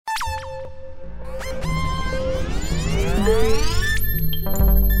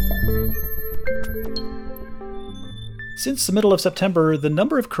Since the middle of September, the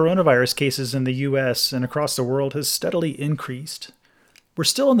number of coronavirus cases in the US and across the world has steadily increased. We're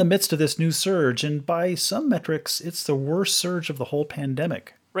still in the midst of this new surge, and by some metrics, it's the worst surge of the whole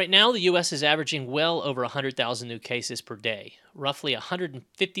pandemic. Right now, the U.S. is averaging well over 100,000 new cases per day, roughly a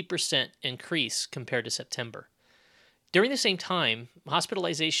 150% increase compared to September. During the same time,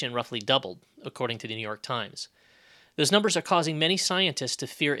 hospitalization roughly doubled, according to the New York Times. Those numbers are causing many scientists to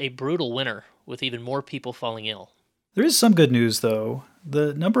fear a brutal winter, with even more people falling ill. There is some good news, though.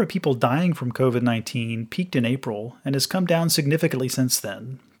 The number of people dying from COVID-19 peaked in April and has come down significantly since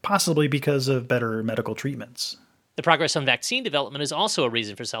then, possibly because of better medical treatments. The progress on vaccine development is also a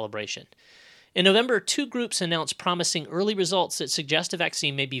reason for celebration. In November, 2 groups announced promising early results that suggest a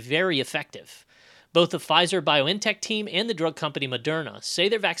vaccine may be very effective. Both the Pfizer-BioNTech team and the drug company Moderna say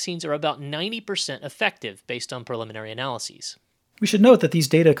their vaccines are about 90% effective based on preliminary analyses. We should note that these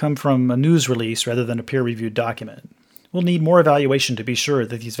data come from a news release rather than a peer-reviewed document. We'll need more evaluation to be sure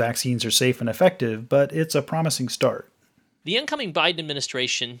that these vaccines are safe and effective, but it's a promising start. The incoming Biden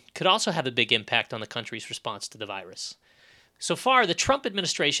administration could also have a big impact on the country's response to the virus. So far, the Trump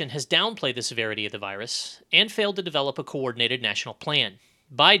administration has downplayed the severity of the virus and failed to develop a coordinated national plan.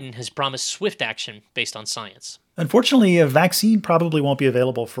 Biden has promised swift action based on science. Unfortunately, a vaccine probably won't be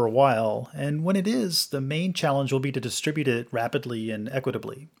available for a while, and when it is, the main challenge will be to distribute it rapidly and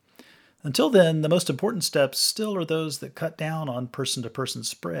equitably. Until then, the most important steps still are those that cut down on person-to-person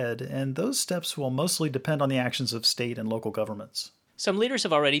spread, and those steps will mostly depend on the actions of state and local governments. Some leaders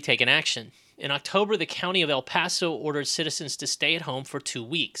have already taken action. In October, the county of El Paso ordered citizens to stay at home for 2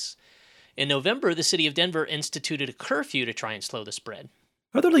 weeks. In November, the city of Denver instituted a curfew to try and slow the spread.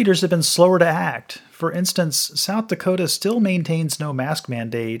 Other leaders have been slower to act. For instance, South Dakota still maintains no mask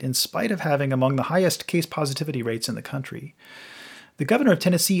mandate in spite of having among the highest case positivity rates in the country. The governor of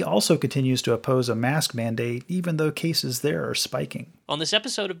Tennessee also continues to oppose a mask mandate, even though cases there are spiking. On this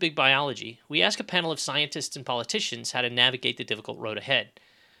episode of Big Biology, we ask a panel of scientists and politicians how to navigate the difficult road ahead.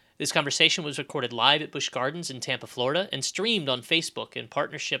 This conversation was recorded live at Busch Gardens in Tampa, Florida, and streamed on Facebook in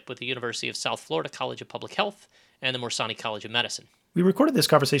partnership with the University of South Florida College of Public Health and the Morsani College of Medicine. We recorded this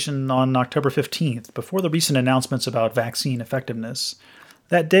conversation on October 15th, before the recent announcements about vaccine effectiveness.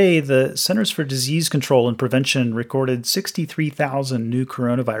 That day, the Centers for Disease Control and Prevention recorded 63,000 new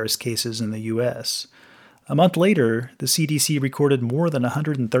coronavirus cases in the U.S. A month later, the CDC recorded more than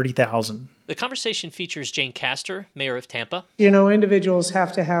 130,000. The conversation features Jane Castor, mayor of Tampa. Individuals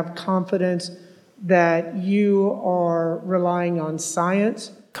have to have confidence that you are relying on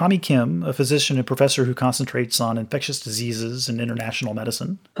science. Connie Kim, a physician and professor who concentrates on infectious diseases and international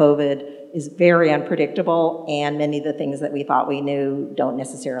medicine. COVID is very unpredictable, and many of the things that we thought we knew don't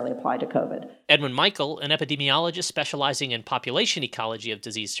necessarily apply to COVID. Edwin Michael, an epidemiologist specializing in population ecology of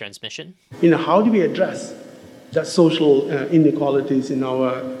disease transmission. How do we address the social inequalities in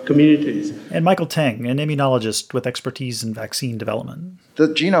our communities? And Michael Teng, an immunologist with expertise in vaccine development. The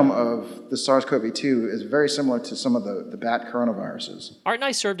genome of the SARS-CoV-2 is very similar to some of the bat coronaviruses. Art and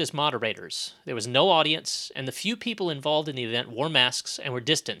I served as moderators. There was no audience, and the few people involved in the event wore masks and were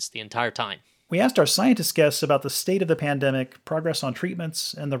distanced the entire time. We asked our scientist guests about the state of the pandemic, progress on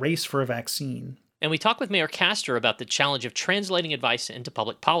treatments, and the race for a vaccine. And we talked with Mayor Castor about the challenge of translating advice into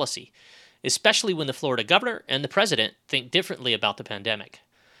public policy, especially when the Florida governor and the president think differently about the pandemic.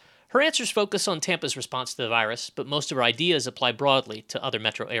 Her answers focus on Tampa's response to the virus, but most of her ideas apply broadly to other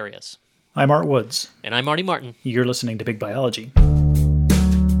metro areas. I'm Art Woods. And I'm Marty Martin. You're listening to Big Biology.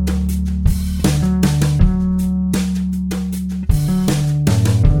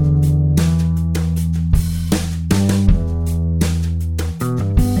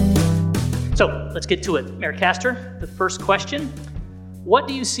 So let's get to it. Mayor Castor, the first question. What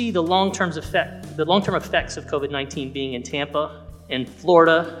do you see the long-term effects of COVID-19 being in Tampa, in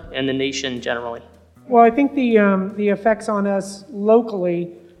Florida, and the nation generally? Well, I think the effects on us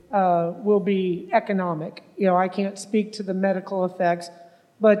locally will be economic. I can't speak to the medical effects,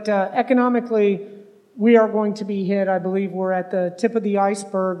 but economically, we are going to be hit. I believe we're at the tip of the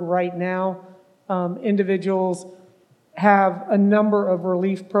iceberg right now. Individuals have a number of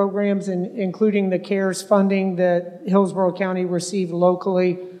relief programs, including the CARES funding that Hillsborough County received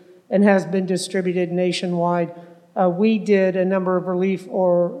locally and has been distributed nationwide. We did a number of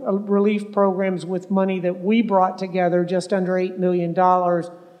relief programs with money that we brought together, just under $8 million,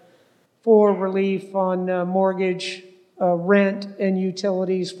 for relief on mortgage, rent, and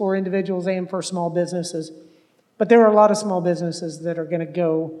utilities for individuals and for small businesses. But there are a lot of small businesses that are going to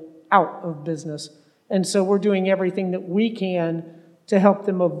go out of business. And so we're doing everything that we can to help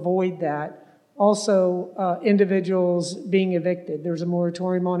them avoid that. Also, individuals being evicted. There's a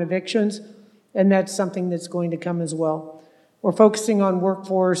moratorium on evictions. And that's something that's going to come as well. We're focusing on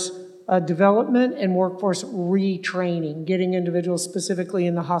workforce development and workforce retraining, getting individuals specifically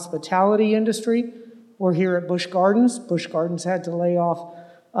in the hospitality industry. We're here at Busch Gardens. Busch Gardens had to lay off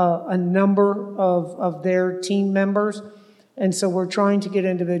a number of their team members. And so we're trying to get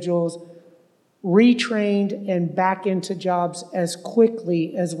individuals retrained and back into jobs as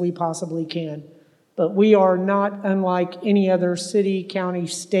quickly as we possibly can. But we are not unlike any other city, county,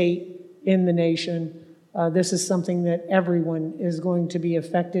 state in the nation. This is something that everyone is going to be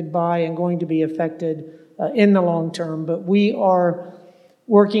affected by and going to be affected in the long term. But we are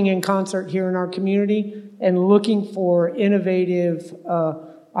working in concert here in our community and looking for innovative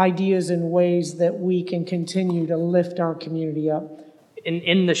ideas and ways that we can continue to lift our community up.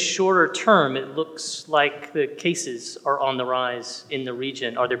 In the shorter term, it looks like the cases are on the rise in the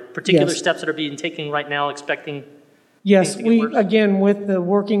region. Are there particular steps that are being taken right now, expecting? Yes, again, with the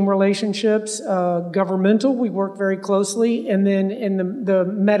working relationships, governmental, we work very closely, and then in the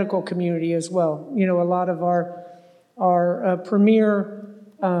medical community as well. You know, a lot of our premier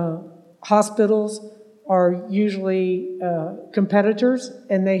hospitals are usually competitors,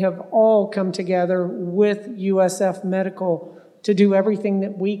 and they have all come together with USF Medical to do everything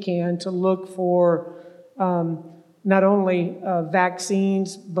that we can to look for not only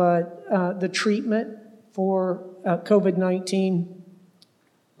vaccines, but the treatment for COVID-19.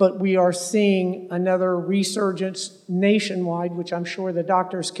 But we are seeing another resurgence nationwide, which I'm sure the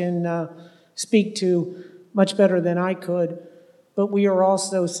doctors can speak to much better than I could. But we are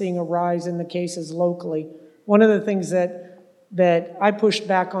also seeing a rise in the cases locally. One of the things that I pushed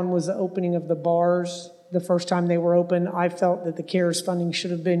back on was the opening of the bars. The first time they were open, I felt that the CARES funding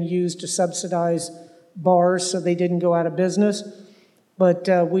should have been used to subsidize bars so they didn't go out of business. But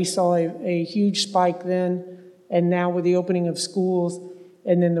we saw a huge spike then, and now with the opening of schools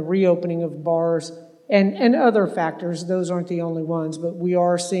and then the reopening of bars and other factors, those aren't the only ones, but we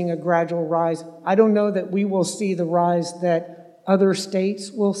are seeing a gradual rise. I don't know that we will see the rise that other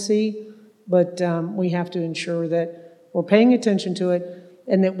states will see, but we have to ensure that we're paying attention to it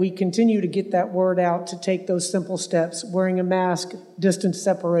and that we continue to get that word out to take those simple steps, wearing a mask, distance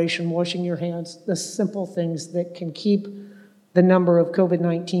separation, washing your hands, the simple things that can keep the number of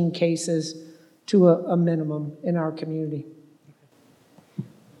COVID-19 cases to a minimum in our community.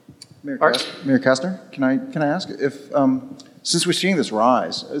 Mayor Kastner, can I ask if since we're seeing this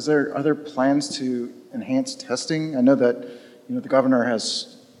rise, are there plans to enhance testing? I know that the governor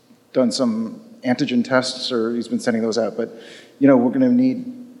has done some antigen tests, or he's been sending those out, but we're going to need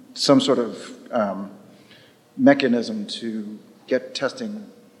some sort of mechanism to get testing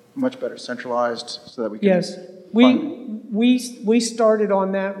much better centralized so that we can. Yes, we started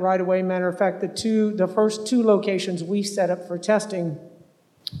on that right away. Matter of fact, the first two locations we set up for testing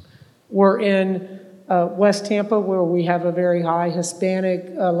were in West Tampa, where we have a very high Hispanic,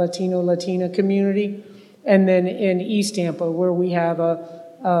 Latina community, and then in East Tampa, where we have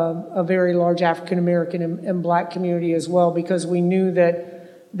a very large African American and Black community as well, because we knew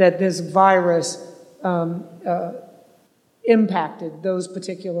that this virus impacted those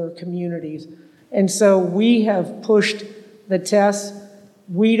particular communities. And so we have pushed the tests.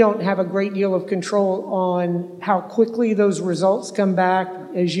 We don't have a great deal of control on how quickly those results come back.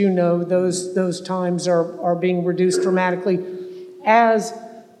 As you know, those times are being reduced dramatically as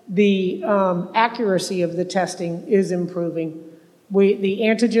the accuracy of the testing is improving. The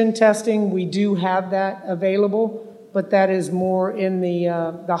antigen testing, we do have that available, but that is more in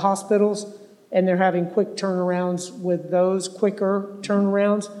the hospitals, and they're having quick turnarounds with those, quicker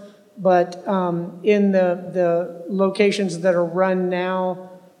turnarounds. But in the locations that are run now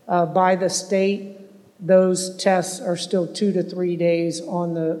by the state, those tests are still 2 to 3 days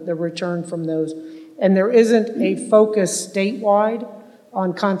on the return from those. And there isn't a focus statewide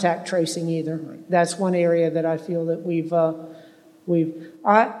on contact tracing either. That's one area that I feel that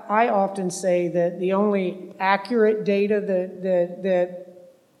I often say that the only accurate data that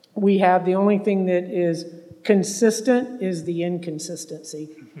we have, the only thing that is consistent is the inconsistency.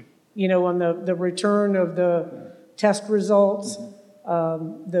 On the return of the test results,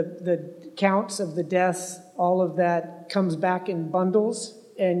 the counts of the deaths, all of that comes back in bundles,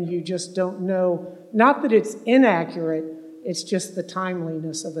 and you just don't know. Not that it's inaccurate, it's just the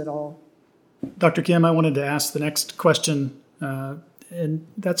timeliness of it all. Dr. Kim, I wanted to ask the next question, and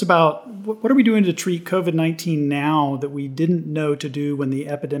that's about what are we doing to treat COVID-19 now that we didn't know to do when the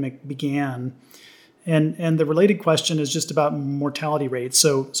epidemic began? And the related question is just about mortality rates.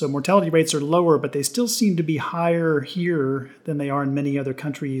 So mortality rates are lower, but they still seem to be higher here than they are in many other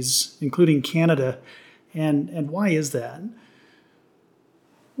countries, including Canada. And why is that?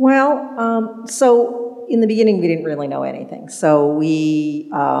 Well, so in the beginning, we didn't really know anything. So we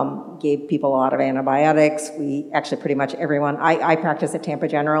gave people a lot of antibiotics. We actually pretty much everyone, I practice at Tampa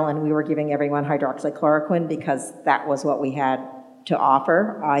General, and we were giving everyone hydroxychloroquine because that was what we had to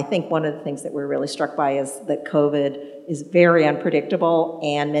offer. I think one of the things that we're really struck by is that COVID is very unpredictable,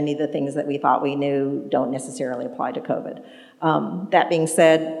 and many of the things that we thought we knew don't necessarily apply to COVID. That being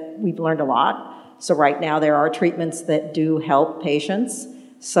said, we've learned a lot. So right now there are treatments that do help patients.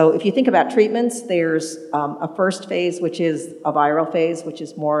 So if you think about treatments, there's a first phase, which is a viral phase, which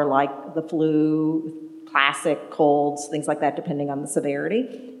is more like the flu, classic colds, things like that, depending on the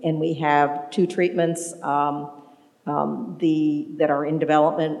severity. And we have 2 treatments that are in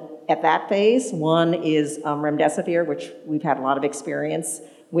development at that phase. One is remdesivir, which we've had a lot of experience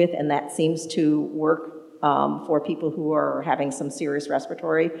with, and that seems to work for people who are having some serious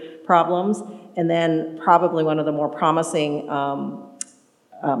respiratory problems. And then probably one of the more promising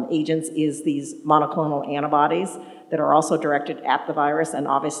agents is these monoclonal antibodies that are also directed at the virus, and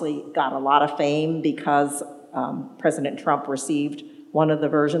obviously got a lot of fame because President Trump received one of the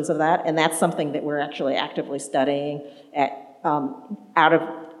versions of that, and that's something that we're actually actively studying at out of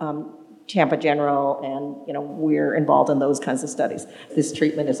Tampa General, and we're involved in those kinds of studies. This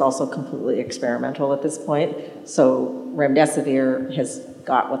treatment is also completely experimental at this point. So remdesivir has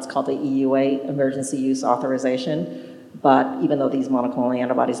got what's called the EUA, Emergency Use Authorization, but even though these monoclonal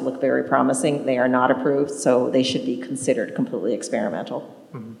antibodies look very promising, they are not approved, so they should be considered completely experimental.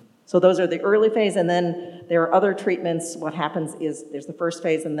 Mm-hmm. So those are the early phase, and then there are other treatments. What happens is there's the first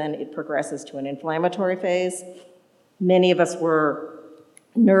phase, and then it progresses to an inflammatory phase. Many of us were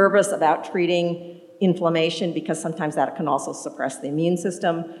nervous about treating inflammation because sometimes that can also suppress the immune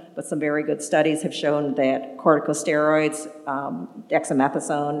system, but some very good studies have shown that corticosteroids,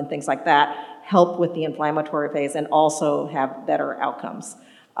 dexamethasone, and things like that help with the inflammatory phase and also have better outcomes.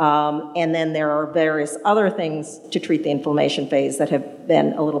 And then there are various other things to treat the inflammation phase that have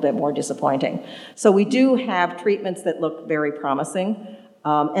been a little bit more disappointing. So we do have treatments that look very promising.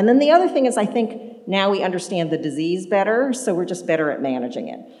 And then the other thing is, I think now we understand the disease better, so we're just better at managing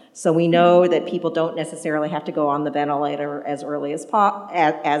it. So we know that people don't necessarily have to go on the ventilator as early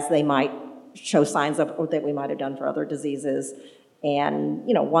as they might show signs of, or that we might have done for other diseases. And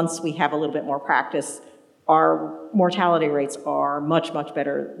once we have a little bit more practice, our mortality rates are much, much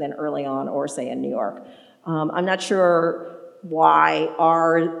better than early on, or say in New York. I'm not sure why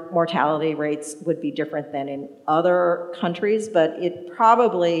our mortality rates would be different than in other countries, but it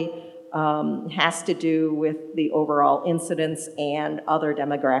probably has to do with the overall incidence and other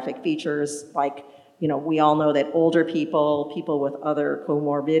demographic features. Like, we all know that older people with other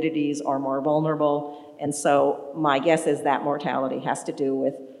comorbidities are more vulnerable. And so my guess is that mortality has to do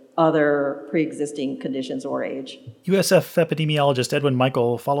with other pre-existing conditions or age. USF epidemiologist Edwin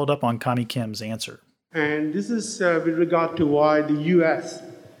Michael followed up on Connie Kim's answer. And this is with regard to why the US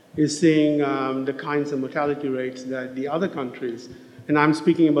is seeing the kinds of mortality rates that the other countries, and I'm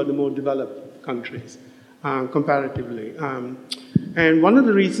speaking about the more developed countries comparatively. And one of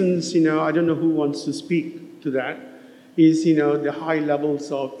the reasons, I don't know who wants to speak to that, is, the high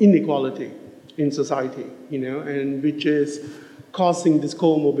levels of inequality in society, and which is causing this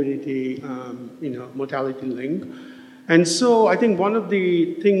comorbidity, mortality link. And so I think one of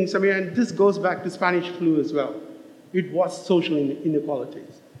the things, and this goes back to Spanish flu as well. It was social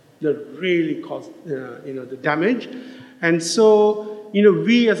inequalities that really caused, the damage. And so,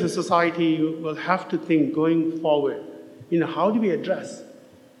 we as a society will have to think going forward, how do we address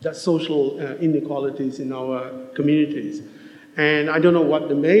the social inequalities in our communities? And I don't know what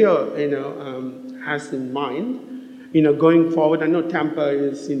the mayor, has in mind, going forward. I know Tampa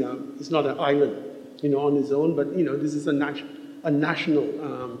is, it's not an island, on its own, but, this is a national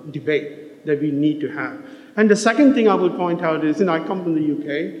debate that we need to have. And the second thing I would point out is, I come from the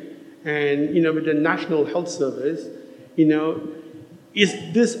UK, and, with the National Health Service, is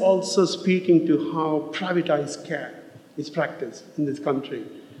this also speaking to how privatized care is practiced in this country,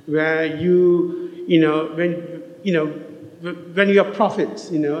 where when your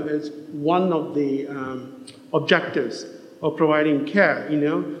profits, is one of the objectives of providing care,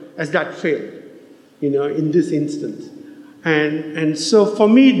 as that failed, in this instance. And so for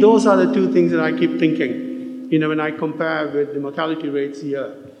me, those are the two things that I keep thinking, when I compare with the mortality rates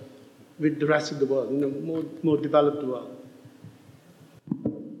here with the rest of the world, more developed world.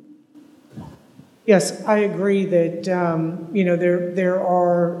 Yes, I agree that, there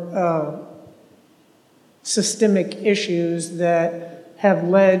are systemic issues that have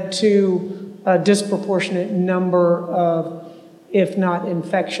led to a disproportionate number of, if not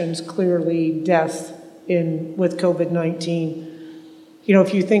infections, clearly deaths with COVID-19.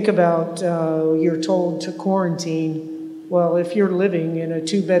 if you think about you're told to quarantine, well, if you're living in a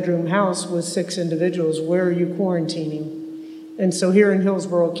 2-bedroom house with 6 individuals, where are you quarantining? And so here in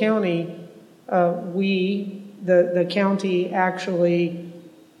Hillsborough County, the county actually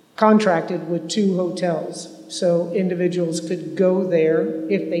contracted with 2 hotels. So individuals could go there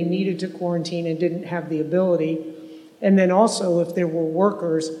if they needed to quarantine and didn't have the ability. And then also if there were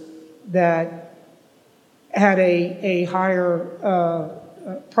workers that had a higher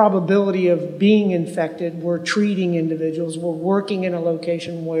probability of being infected, were treating individuals, were working in a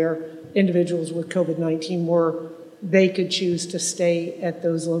location where individuals with COVID-19 were, they could choose to stay at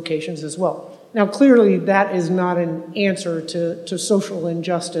those locations as well. Now, clearly, that is not an answer to social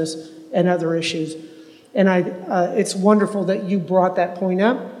injustice and other issues. And it's wonderful that you brought that point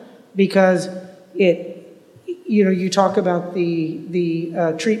up, because you talk about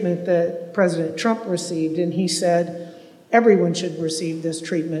the treatment that President Trump received, and he said everyone should receive this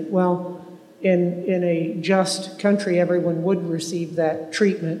treatment. Well, in a just country, everyone would receive that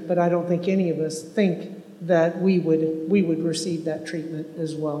treatment, but I don't think any of us think that we would receive that treatment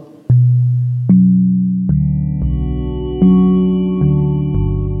as well.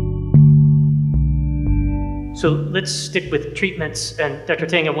 So let's stick with treatments. And Dr.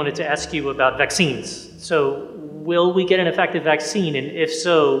 Tang, I wanted to ask you about vaccines. So will we get an effective vaccine? And if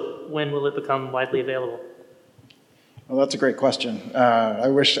so, when will it become widely available? Well, that's a great question. I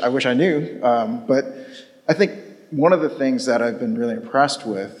wish I knew. But I think one of the things that I've been really impressed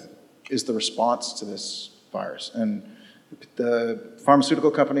with is the response to this virus. And the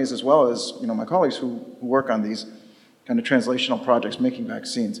pharmaceutical companies, as well as my colleagues who work on these kind of translational projects making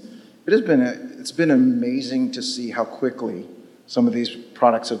vaccines, it's been amazing to see how quickly some of these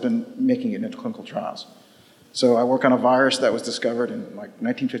products have been making it into clinical trials. So I work on a virus that was discovered in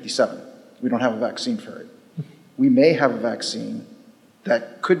 1957. We don't have a vaccine for it. We may have a vaccine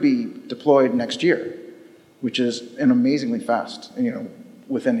that could be deployed next year, which is an amazingly fast.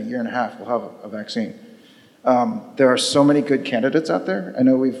 Within a year and a half, we'll have a vaccine. There are so many good candidates out there. I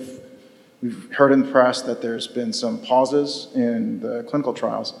know we've heard in the press that there's been some pauses in the clinical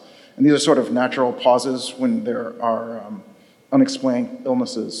trials. And these are sort of natural pauses when there are unexplained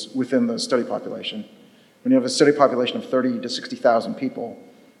illnesses within the study population. When you have a study population of 30 to 60,000 people,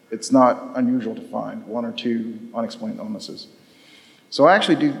 it's not unusual to find 1 or 2 unexplained illnesses. So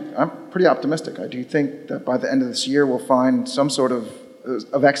I'm pretty optimistic. I do think that by the end of this year, we'll find some sort of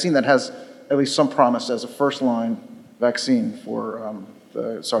a vaccine that has at least some promise as a first-line vaccine for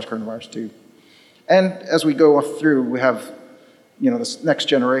the SARS-CoV-2. And as we go through, we have this next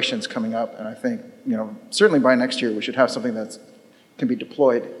generation's coming up, and I think, certainly by next year, we should have something that can be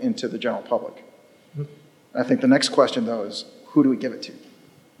deployed into the general public. Mm-hmm. I think the next question, though, is who do we give it to,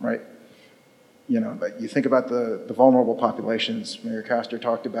 right? But you think about the vulnerable populations. Mayor Castor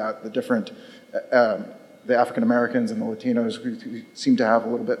talked about the different, the African Americans and the Latinos who seem to have a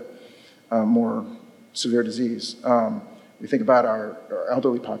little bit more severe disease. We think about our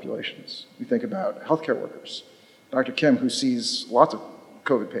elderly populations. We think about healthcare workers. Dr. Kim, who sees lots of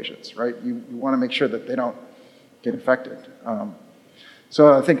COVID patients, right? You want to make sure that they don't get infected.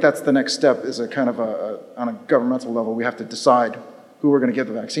 So I think that's the next step, is on a governmental level, we have to decide who we're going to give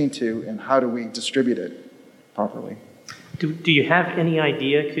the vaccine to and how do we distribute it properly. Do you have any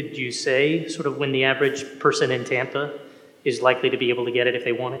idea, could you say, sort of when the average person in Tampa is likely to be able to get it if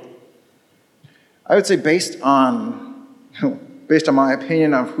they want it? I would say based on my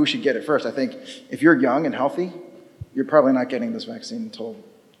opinion of who should get it first, I think if you're young and healthy, you're probably not getting this vaccine until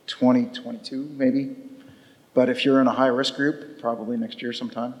 2022, maybe. But if you're in a high-risk group, probably next year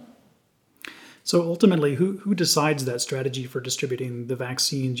sometime. So ultimately, who decides that strategy for distributing the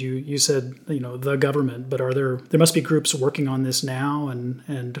vaccines? You said, the government, but there must be groups working on this now,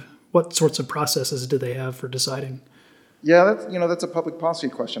 and what sorts of processes do they have for deciding? Yeah, that's a public policy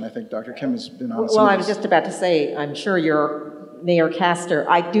question. I think Dr. Kim has been on. Well, I was just about to say, I'm sure Mayor Castor,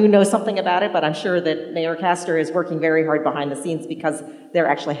 I do know something about it, but I'm sure that Mayor Castor is working very hard behind the scenes, because there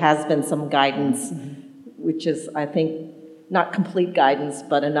actually has been some guidance, which is, I think, not complete guidance,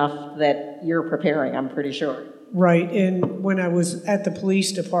 but enough that you're preparing, I'm pretty sure. Right, and when I was at the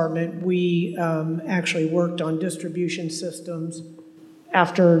police department, we actually worked on distribution systems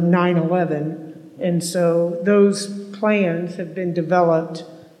after 9/11, and so those plans have been developed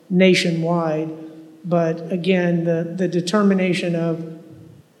nationwide. But again, the determination of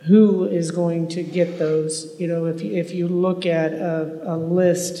who is going to get those, if you look at a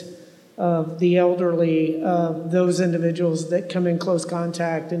list of the elderly, of those individuals that come in close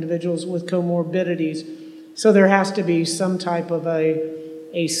contact, individuals with comorbidities. So there has to be some type of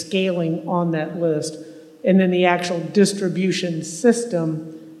a scaling on that list. And then the actual distribution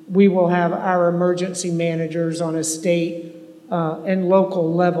system, we will have our emergency managers on a state and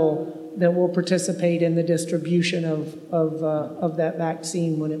local level that will participate in the distribution of that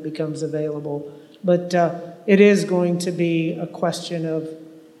vaccine when it becomes available. But it is going to be a question of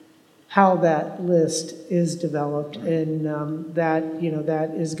how that list is developed, and that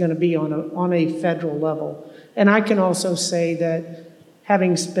is going to be on a federal level. And I can also say that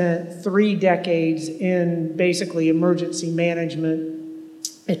having spent 3 decades in basically emergency management,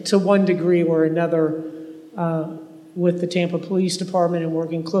 to one degree or another, with the Tampa Police Department and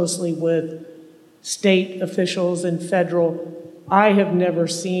working closely with state officials and federal, I have never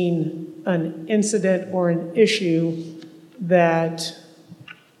seen an incident or an issue that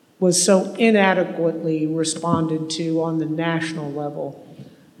was so inadequately responded to on the national level.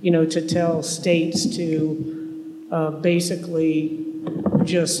 To tell states to basically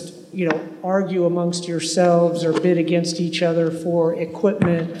just, argue amongst yourselves or bid against each other for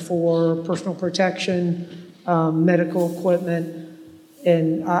equipment, for personal protection, medical equipment.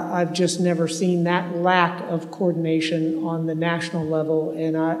 And I've just never seen that lack of coordination on the national level.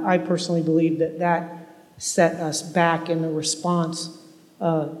 And I personally believe that set us back in the response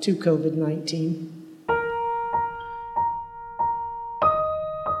to COVID-19.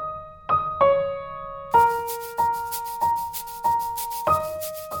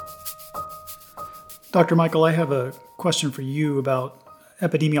 Dr. Michael, I have a question for you about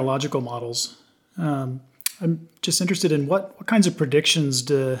epidemiological models. I'm just interested in what kinds of predictions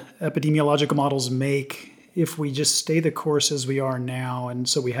do epidemiological models make if we just stay the course as we are now? And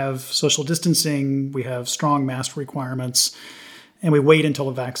so we have social distancing, we have strong mask requirements, and we wait until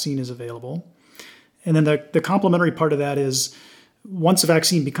a vaccine is available. And then the complementary part of that is once a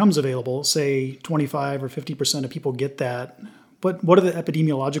vaccine becomes available, say 25 or 50% of people get that, but what do the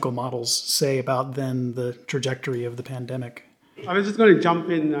epidemiological models say about then the trajectory of the pandemic? I was just going to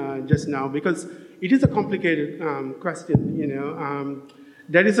jump in just now because it is a complicated question.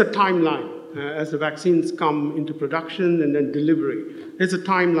 There is a timeline as the vaccines come into production and then delivery. There's a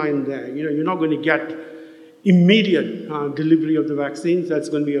timeline there. You're not going to get immediate delivery of the vaccines. That's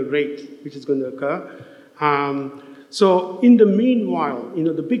going to be a rate which is going to occur. So in the meanwhile,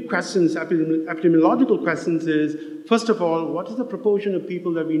 the big questions, epidemiological questions is, first of all, what is the proportion of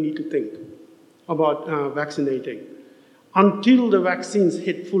people that we need to think about vaccinating until the vaccines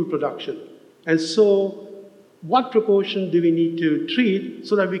hit full production? And so what proportion do we need to treat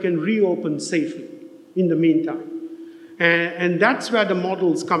so that we can reopen safely in the meantime? And that's where the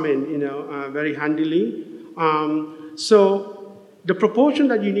models come in, very handily. So the proportion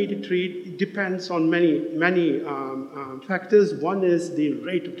that you need to treat depends on many factors. One is the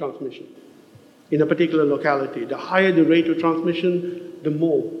rate of transmission in a particular locality. The higher the rate of transmission, the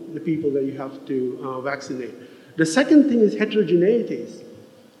more the people that you have to vaccinate. The second thing is heterogeneities.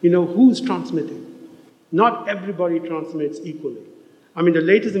 Who's transmitting? Not everybody transmits equally. I mean, the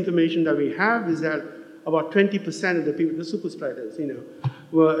latest information that we have is that about 20% of the people, the super spreaders,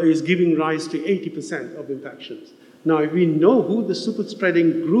 is giving rise to 80% of infections. Now, if we know who the super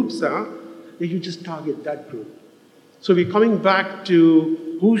spreading groups are, then you just target that group. So we're coming back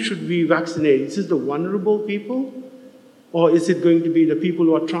to who should we vaccinate? Is it the vulnerable people? Or is it going to be the people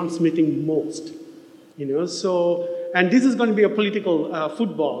who are transmitting most? And this is going to be a political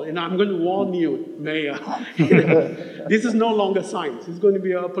football, and I'm going to warn you, Mayor. This is no longer science. It's going to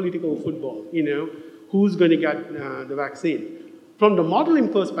be a political football. Who's going to get the vaccine? From the modeling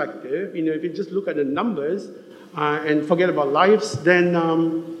perspective, if you just look at the numbers and forget about lives, then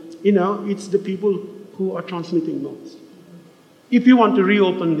it's the people who are transmitting most. If you want to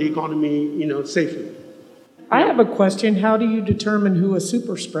reopen the economy, safely. I have a question. How do you determine who a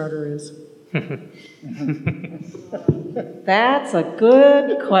super spreader is? That's a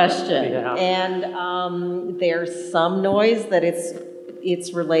good question. Yeah. And there's some noise that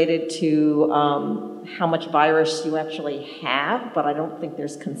it's related to how much virus you actually have, but I don't think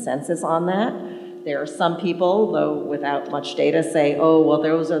there's consensus on that. There are some people, though without much data, say, oh, well,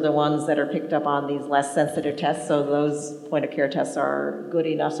 those are the ones that are picked up on these less sensitive tests, so those point-of-care tests are good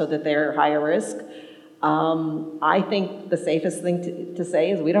enough so that they're higher risk. I think the safest thing to say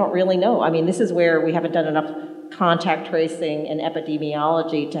is we don't really know. I mean, this is where we haven't done enough contact tracing and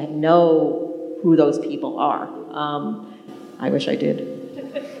epidemiology to know who those people are. I wish I did.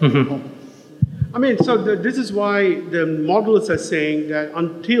 I mean, so this is why the models are saying that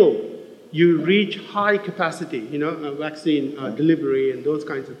until you reach high capacity, vaccine delivery and those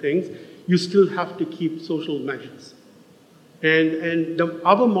kinds of things, you still have to keep social measures. And the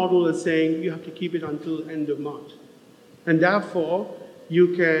other model is saying you have to keep it until end of March. And therefore,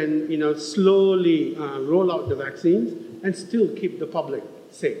 you can, slowly roll out the vaccines and still keep the public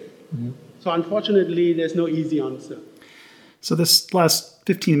safe. Mm-hmm. So unfortunately, there's no easy answer. So this last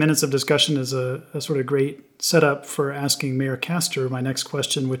 15 minutes of discussion is a sort of great setup for asking Mayor Castor my next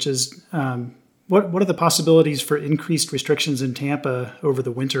question, which is, what are the possibilities for increased restrictions in Tampa over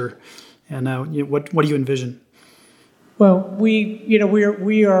the winter? And what do you envision? Well,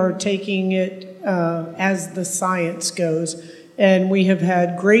 we are taking it as the science goes, and we have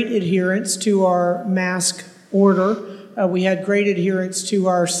had great adherence to our mask order. We had great adherence to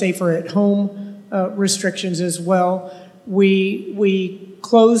our safer at home restrictions as well. We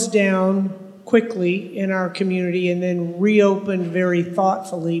closed down quickly in our community and then reopened very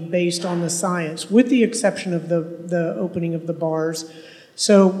thoughtfully based on the science, with the exception of the opening of the bars.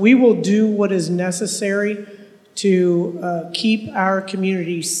 So we will do what is necessary to keep our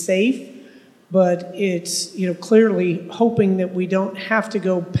community safe, but it's clearly hoping that we don't have to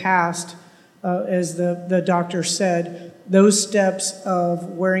go past, as the doctor said, those steps of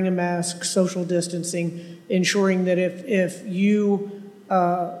wearing a mask, social distancing, ensuring that if you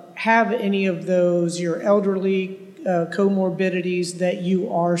have any of those, your elderly comorbidities, that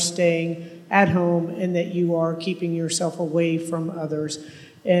you are staying at home and that you are keeping yourself away from others.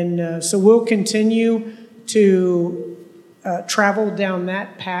 And so we'll continue to travel down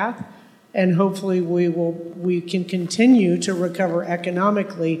that path, and hopefully we can continue to recover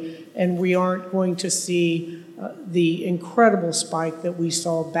economically, and we aren't going to see the incredible spike that we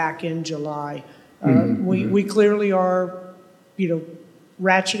saw back in July. We clearly are,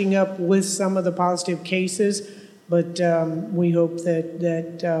 ratcheting up with some of the positive cases, but we hope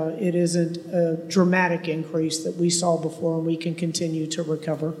that it isn't a dramatic increase that we saw before, and we can continue to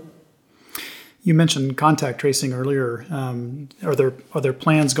recover. You mentioned contact tracing earlier. Are there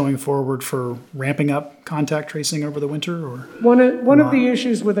plans going forward for ramping up contact tracing over the winter? Or one of the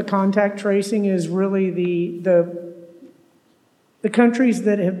issues with the contact tracing is really the countries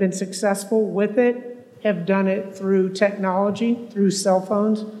that have been successful with it have done it through technology, through cell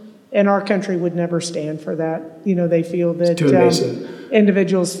phones, and our country would never stand for that. They feel that too invasive.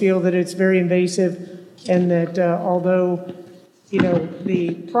 Individuals feel that it's very invasive, and that although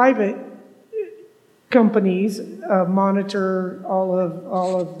the private companies monitor all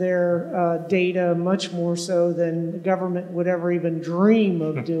of their data much more so than the government would ever even dream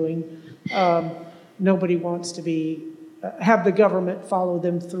of doing. Nobody wants to have the government follow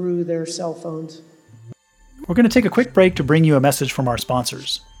them through their cell phones. We're going to take a quick break to bring you a message from our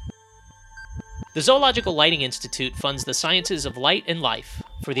sponsors. The Zoological Lighting Institute funds the sciences of light and life,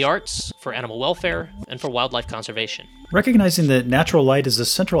 for the arts, for animal welfare, and for wildlife conservation. Recognizing that natural light is a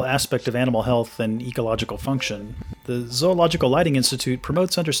central aspect of animal health and ecological function, the Zoological Lighting Institute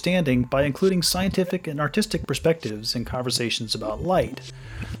promotes understanding by including scientific and artistic perspectives in conversations about light,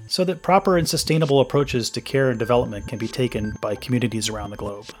 so that proper and sustainable approaches to care and development can be taken by communities around the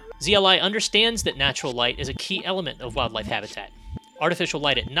globe. ZLI understands that natural light is a key element of wildlife habitat. Artificial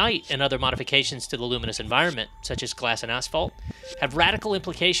light at night and other modifications to the luminous environment, such as glass and asphalt, have radical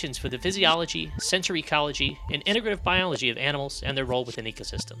implications for the physiology, sensory ecology, and integrative biology of animals and their role within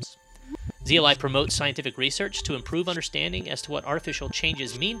ecosystems. ZLI promotes scientific research to improve understanding as to what artificial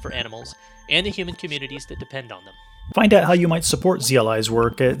changes mean for animals and the human communities that depend on them. Find out how you might support ZLI's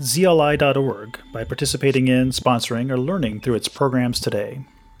work at zli.org by participating in, sponsoring, or learning through its programs today.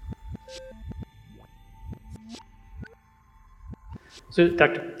 So,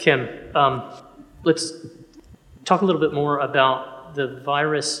 Dr. Kim, let's talk a little bit more about the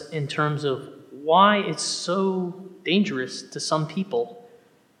virus in terms of why it's so dangerous to some people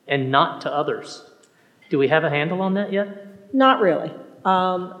and not to others. Do we have a handle on that yet? Not really.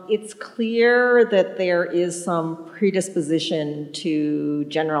 It's clear that there is some predisposition to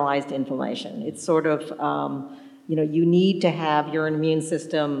generalized inflammation. It's sort of, you need to have your immune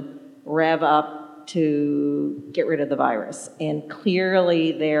system rev up to get rid of the virus. And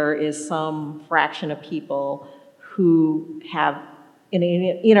clearly there is some fraction of people who have an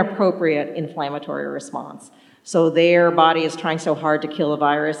inappropriate inflammatory response. So their body is trying so hard to kill the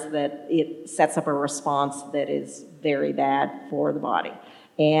virus that it sets up a response that is very bad for the body.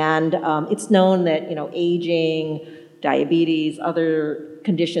 And it's known that, aging, diabetes, other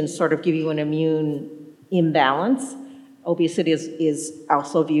conditions sort of give you an immune imbalance. Obesity is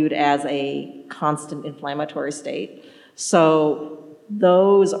also viewed as a constant inflammatory state. So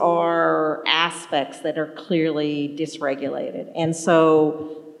those are aspects that are clearly dysregulated. And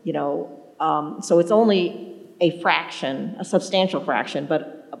so, so it's only a fraction, a substantial fraction,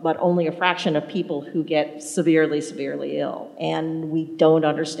 but only a fraction of people who get severely ill. And we don't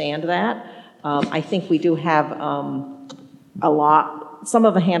understand that. I think we do have a lot some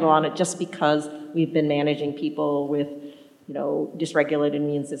of a handle on it just because we've been managing people with, dysregulated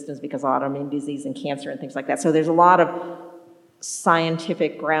immune systems because of autoimmune disease and cancer and things like that. So there's a lot of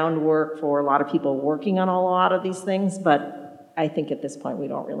scientific groundwork for a lot of people working on a lot of these things, but I think at this point we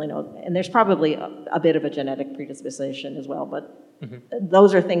don't really know. And there's probably a bit of a genetic predisposition as well, but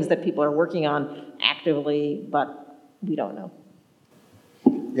those are things that people are working on actively, but we don't know.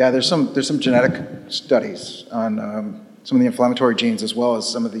 Yeah, there's some genetic studies on some of the inflammatory genes as well as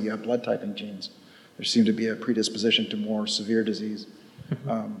some of the blood typing genes. There seemed to be a predisposition to more severe disease.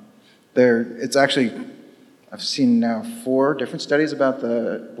 It's actually, I've seen now 4 different studies about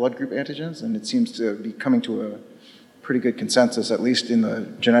the blood group antigens, and it seems to be coming to a pretty good consensus, at least in the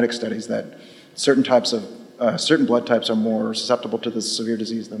genetic studies, that certain blood types are more susceptible to this severe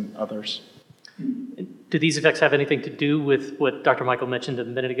disease than others. Do these effects have anything to do with what Dr. Michael mentioned a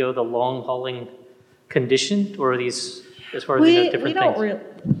minute ago, the long-hauling condition, or are these, as far as you know, different things?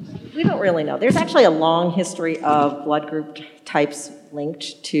 We don't really know. There's actually a long history of blood group types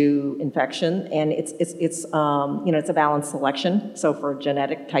linked to infection, and it's a balanced selection. So for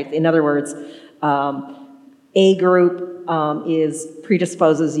genetic type, in other words, A group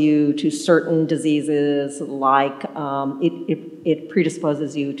predisposes you to certain diseases, like it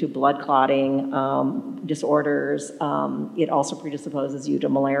predisposes you to blood clotting disorders. It also predisposes you to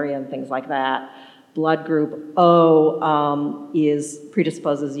malaria and things like that. Blood group O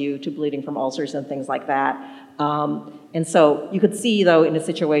predisposes you to bleeding from ulcers and things like that. And so you could see, though, in a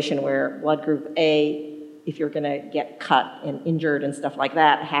situation where blood group A, if you're going to get cut and injured and stuff like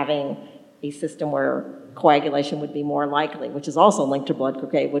that, having a system where coagulation would be more likely, which is also linked to blood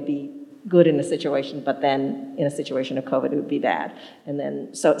group A, would be good in a situation, but then in a situation of COVID, it would be bad. And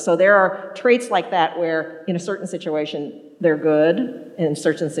then, so there are traits like that where in a certain situation, they're good, and in a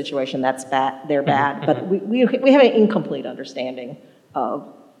certain situation, that's bad, they're bad. But we have an incomplete understanding of,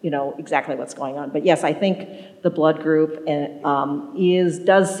 exactly what's going on. But yes, I think the blood group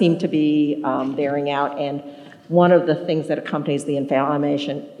does seem to be bearing out, and one of the things that accompanies the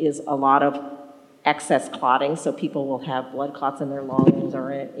inflammation is a lot of excess clotting, so people will have blood clots in their lungs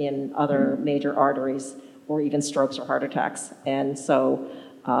or in other major arteries, or even strokes or heart attacks. And so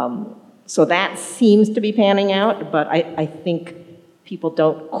that seems to be panning out, but I think people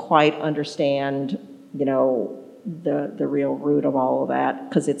don't quite understand, the real root of all of that,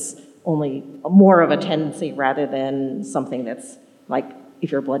 because it's only more of a tendency rather than something that's like,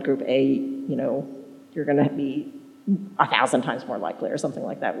 if you're blood group A, you're going to be 1,000 times more likely or something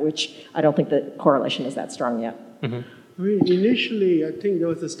like that, which I don't think the correlation is that strong yet. I mean, initially, I think there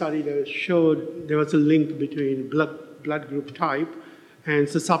was a study that showed there was a link between blood group type and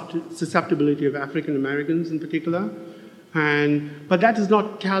susceptibility of African Americans in particular. But that does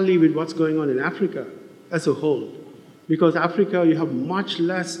not tally with what's going on in Africa as a whole. Because Africa, you have much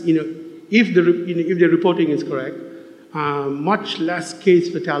less, if the reporting is correct, much less case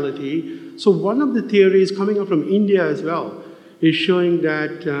fatality. So one of the theories coming up from India as well is showing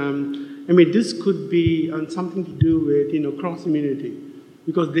that, this could be something to do with, cross-immunity,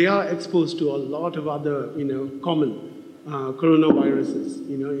 because they are exposed to a lot of other, common coronaviruses,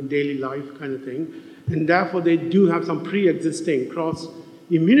 in daily life kind of thing. And therefore, they do have some pre-existing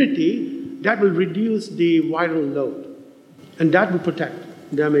cross-immunity that will reduce the viral load. And that will protect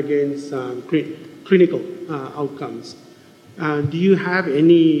them against clinical outcomes. Do you have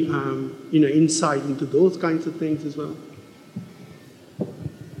any, insight into those kinds of things as well?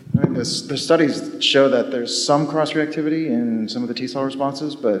 I mean, the studies show that there's some cross-reactivity in some of the T-cell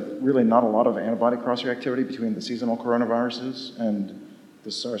responses, but really not a lot of antibody cross-reactivity between the seasonal coronaviruses and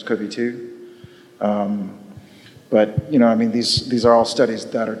the SARS-CoV-2. These are all studies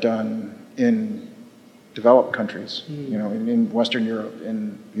that are done in developed countries, in Western Europe,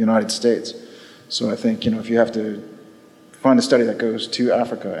 in the United States. So I think, if you have to find a study that goes to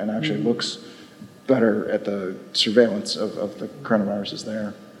Africa and actually looks better at the surveillance of the coronaviruses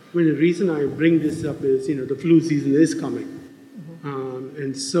there. Well, the reason I bring this up is, the flu season is coming.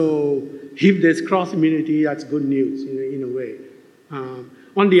 And so if there's cross-immunity, that's good news, in a way.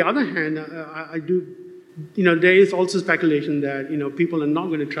 On the other hand, there is also speculation that, people are not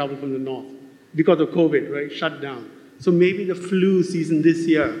going to travel from the north because of COVID, right? Shut down. So maybe the flu season this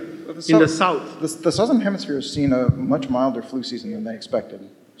year in the south. The southern hemisphere has seen a much milder flu season than they expected.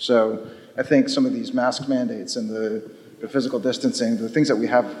 So I think some of these mask mandates and the physical distancing, the things that we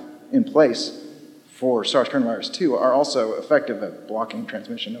have in place for SARS coronavirus 2 are also effective at blocking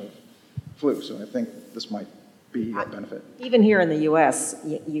transmission of flu. So I think this might be a benefit. Even here in the U.S.,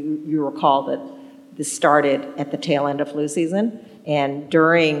 you recall that this started at the tail end of flu season. And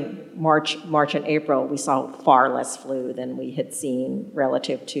during March and April, we saw far less flu than we had seen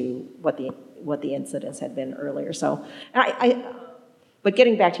relative to what the incidence had been earlier. So, but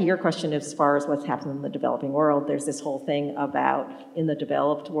getting back to your question as far as what's happening in the developing world, there's this whole thing about in the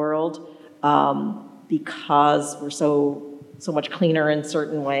developed world, because we're so much cleaner in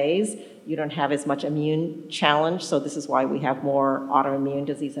certain ways, you don't have as much immune challenge. So this is why we have more autoimmune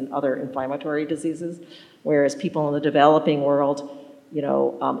disease and other inflammatory diseases. Whereas people in the developing world,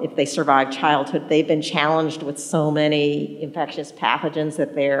 if they survive childhood, they've been challenged with so many infectious pathogens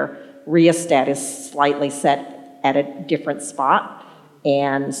that their rheostat is slightly set at a different spot.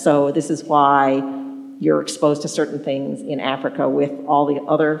 And so this is why you're exposed to certain things in Africa with all the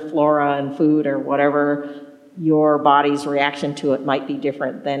other flora and food or whatever. Your body's reaction to it might be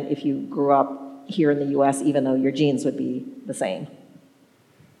different than if you grew up here in the US, even though your genes would be the same.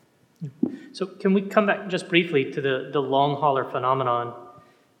 So can we come back just briefly to the long hauler phenomenon?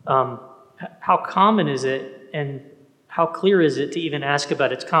 How common is it, and how clear is it to even ask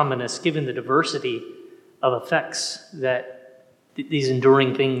about its commonness given the diversity of effects that these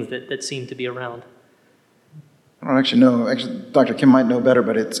enduring things that seem to be around? I don't actually know. Actually, Dr. Kim might know better,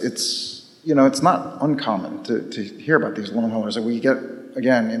 but it's not uncommon to hear about these long haulers that we get,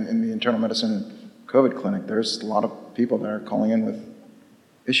 again, in the internal medicine COVID clinic. There's a lot of people that are calling in with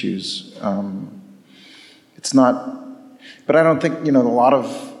issues. It's not, but I don't think,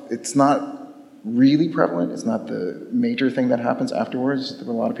 it's not really prevalent. It's not the major thing that happens afterwards. A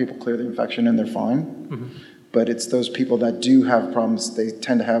lot of people clear the infection and they're fine. Mm-hmm. But it's those people that do have problems, they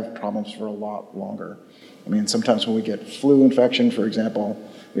tend to have problems for a lot longer. I mean, sometimes when we get flu infection, for example,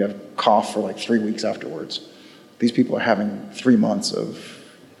 we have cough for like 3 weeks afterwards. These people are having 3 months of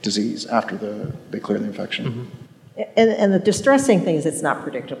disease after they clear the infection. Mm-hmm. And the distressing thing is it's not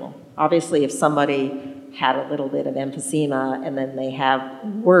predictable. Obviously, if somebody had a little bit of emphysema and then they have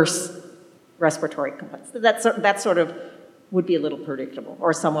worse respiratory complaints, that sort of would be a little predictable.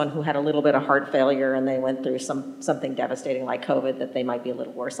 Or someone who had a little bit of heart failure and they went through something devastating like COVID, that they might be a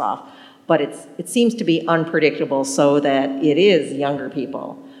little worse off. But it seems to be unpredictable, so that it is younger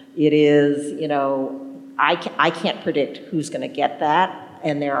people. It is, I can't predict who's going to get that.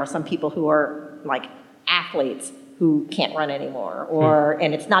 And there are some people who are like athletes who can't run anymore,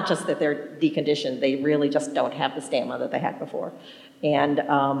 and it's not just that they're deconditioned, they really just don't have the stamina that they had before. And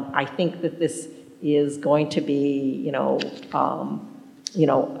I think that this is going to be, a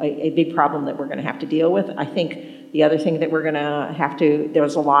big problem that we're going to have to deal with. I think the other thing that we're going to have to,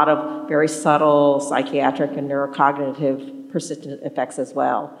 there's a lot of very subtle psychiatric and neurocognitive persistent effects as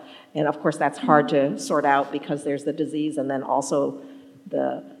well. And of course, that's hard to sort out because there's the disease and then also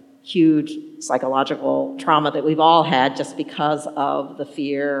the huge psychological trauma that we've all had just because of the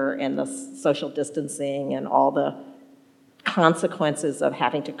fear and the social distancing and all the consequences of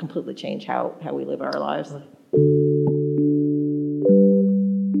having to completely change how we live our lives.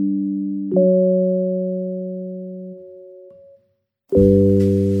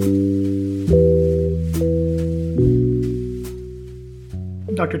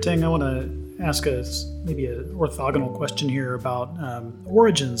 Dr. Ting, I want to ask maybe an orthogonal question here about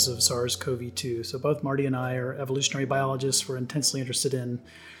origins of SARS-CoV-2. So both Marty and I are evolutionary biologists. We're intensely interested in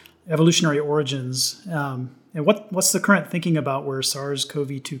evolutionary origins. And what's the current thinking about where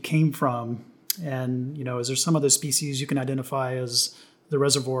SARS-CoV-2 came from? And, is there some other species you can identify as the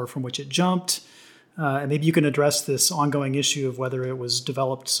reservoir from which it jumped? And maybe you can address this ongoing issue of whether it was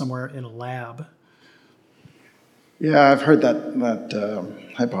developed somewhere in a lab. Yeah, I've heard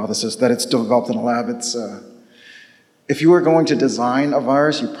that hypothesis that it's developed in a lab. It's if you were going to design a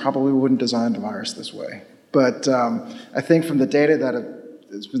virus, you probably wouldn't design the virus this way. But I think from the data that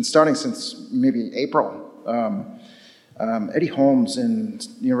it's been starting since maybe April, Eddie Holmes in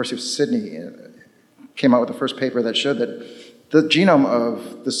the University of Sydney came out with the first paper that showed that the genome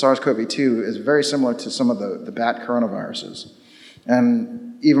of the SARS-CoV-2 is very similar to some of the bat coronaviruses. And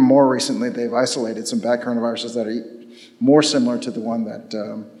even more recently, they've isolated some bat coronaviruses that are more similar to the one that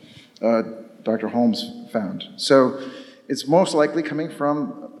Dr. Holmes found. So it's most likely coming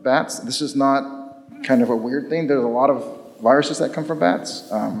from bats. This is not kind of a weird thing. There's a lot of viruses that come from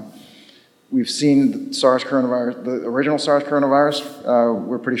bats. We've seen the SARS coronavirus, the original SARS coronavirus,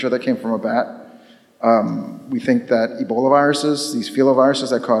 we're pretty sure that came from a bat. We think that Ebola viruses, these filoviruses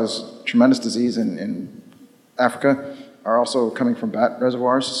that cause tremendous disease in Africa, are also coming from bat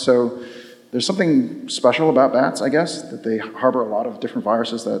reservoirs. So there's something special about bats, I guess, that they harbor a lot of different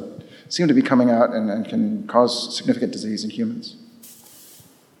viruses that seem to be coming out and can cause significant disease in humans.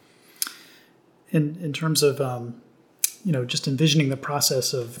 In terms of just envisioning the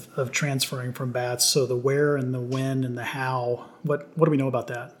process of transferring from bats. So the where and the when and the how. What do we know about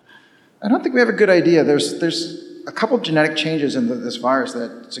that? I don't think we have a good idea. There's a couple of genetic changes in this virus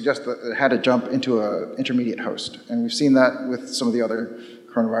that suggest that it had to jump into an intermediate host. And we've seen that with some of the other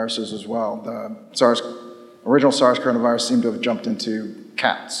coronaviruses as well. The original SARS coronavirus seemed to have jumped into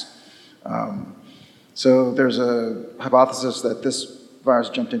cats. So there's a hypothesis that this virus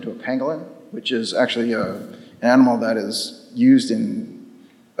jumped into a pangolin, which is actually an animal that is used in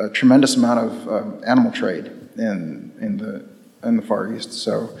a tremendous amount of animal trade in the Far East.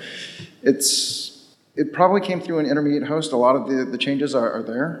 So it probably came through an intermediate host. A lot of the changes are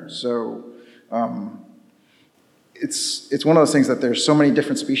there. So it's one of those things that there's so many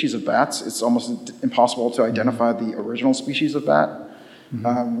different species of bats, it's almost impossible to identify the original species of bat.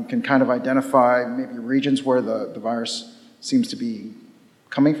 We can kind of identify maybe regions where the virus seems to be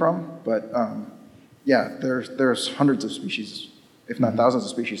coming from, but there's hundreds of species, if not thousands of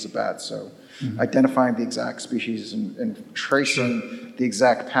species of bats. So identifying the exact species and tracing the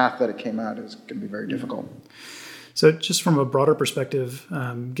exact path that it came out is going to be very difficult. So just from a broader perspective,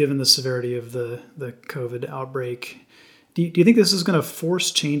 given the severity of the COVID outbreak, do you think this is going to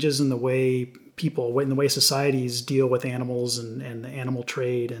force changes in the way people, in the way societies deal with animals and the animal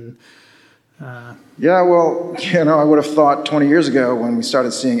trade? And I would have thought 20 years ago when we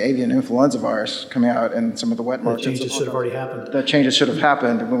started seeing avian influenza virus coming out in some of the wet markets. Changes should have already happened. That changes should have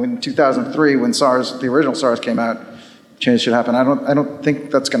happened. When in 2003, when the original SARS came out, changes should happen. I don't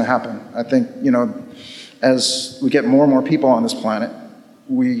think that's going to happen. I think, as we get more and more people on this planet,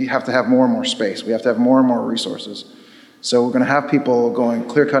 we have to have more and more space. We have to have more and more resources. So we're going to have people going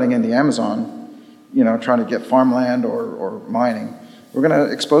clear-cutting in the Amazon, trying to get farmland or mining. We're going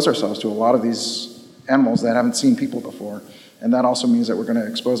to expose ourselves to a lot of these animals that haven't seen people before. And that also means that we're going to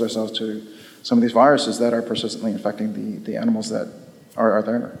expose ourselves to some of these viruses that are persistently infecting the animals that are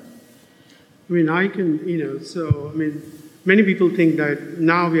there. Many people think that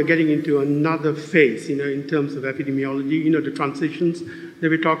now we are getting into another phase, in terms of epidemiology, the transitions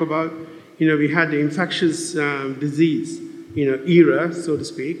that we talk about. We had the infectious disease, era, so to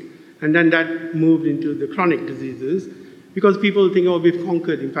speak, and then that moved into the chronic diseases because people think, we've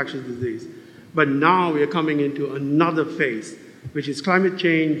conquered infectious disease. But now we are coming into another phase, which is climate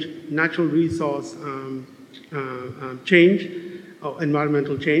change, natural resource change, or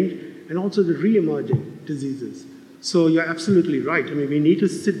environmental change, and also the re-emerging diseases. So you're absolutely right. We need to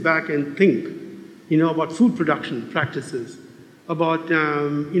sit back and think, about food production practices, about,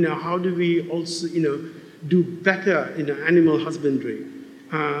 how do we also, do better in animal husbandry.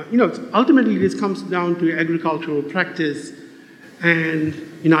 Ultimately this comes down to agricultural practice, and,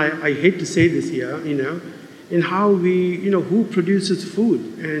 I hate to say this here, in how we, who produces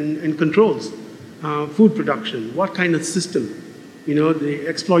food and controls food production, what kind of system. The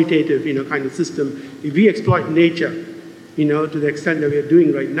exploitative, kind of system. If we exploit nature, to the extent that we are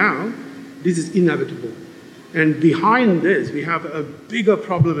doing right now, this is inevitable. And behind this, we have a bigger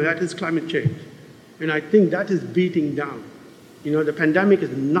problem, and that is climate change. And I think that is beating down. The pandemic is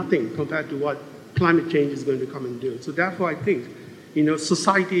nothing compared to what climate change is going to come and do. So therefore, I think,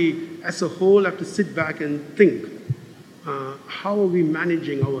 society as a whole have to sit back and think, how are we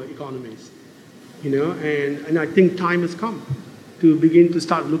managing our economies? And I think time has come to begin to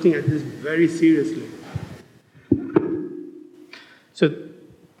start looking at this very seriously. So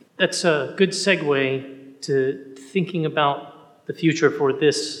that's a good segue to thinking about the future for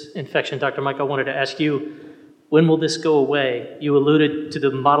this infection. Dr. Mike, I wanted to ask you, when will this go away? You alluded to the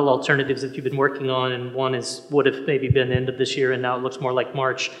model alternatives that you've been working on, and one would have maybe been the end of this year, and now it looks more like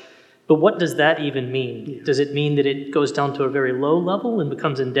March. But what does that even mean? Yeah. Does it mean that it goes down to a very low level and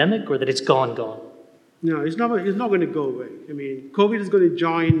becomes endemic, or that it's gone? No, it's not going to go away. COVID is going to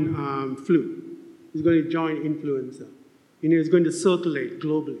join flu. It's going to join influenza. It's going to circulate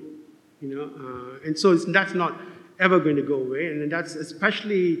globally. And so that's not ever going to go away. And that's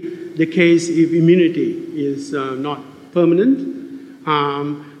especially the case if immunity is not permanent.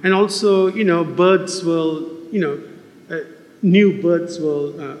 And also, birds will, new birds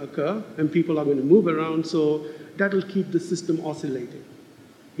will occur, and people are going to move around. So that will keep the system oscillating.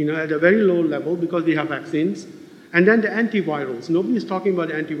 At a very low level because we have vaccines. And then the antivirals. Nobody is talking about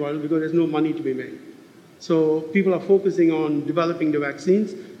the antivirals because there's no money to be made. So people are focusing on developing the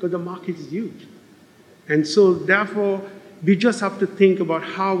vaccines because the market is huge. And so therefore, we just have to think about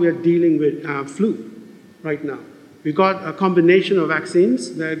how we are dealing with flu right now. We've got a combination of vaccines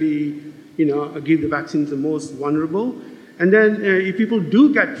where we give the vaccines the most vulnerable. And then if people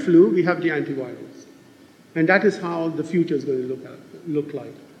do get flu, we have the antivirals. And that is how the future is going to look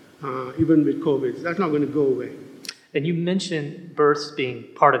like. Even with COVID. That's not going to go away. And you mentioned births being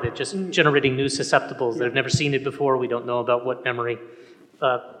part of it, just generating new susceptibles that have never seen it before. We don't know about what memory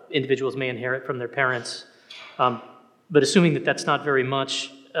individuals may inherit from their parents. But assuming that that's not very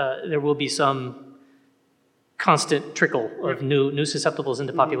much, there will be some constant trickle of new susceptibles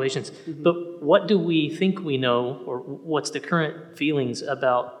into populations. But what do we think we know, or what's the current feelings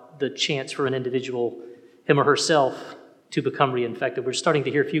about the chance for an individual, him or herself, to become reinfected? We're starting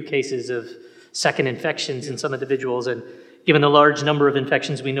to hear a few cases of second infections in some individuals, and given the large number of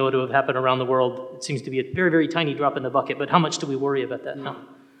infections we know to have happened around the world, it seems to be a very, very tiny drop in the bucket. But how much do we worry about that now?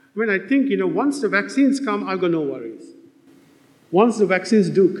 Well, I think, once the vaccines come, I've got no worries. Once the vaccines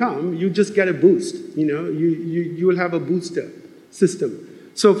do come, you just get a boost. You will have a booster system.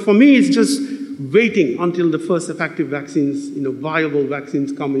 So for me, it's just waiting until the first effective vaccines, viable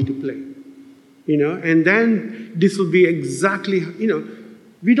vaccines come into play. And then this will be exactly,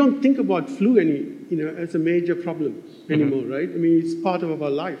 we don't think about flu as a major problem anymore, right? I mean, it's part of our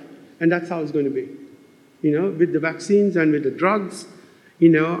life, and that's how it's going to be. With the vaccines and with the drugs, we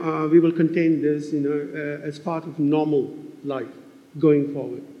will contain this, as part of normal life going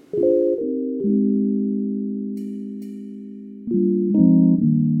forward.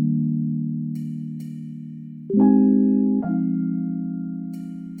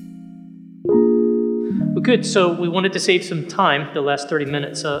 Well, good. So we wanted to save some time, the last 30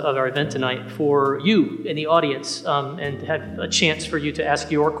 minutes of our event tonight, for you in the audience, and have a chance for you to ask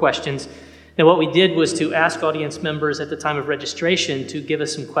your questions. And what we did was to ask audience members at the time of registration to give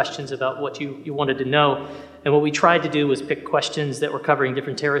us some questions about what you wanted to know. And what we tried to do was pick questions that were covering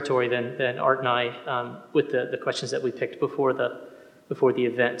different territory than Art and I, with the questions that we picked before the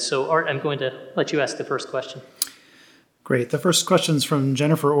event. So Art, I'm going to let you ask the first question. Great. The first question is from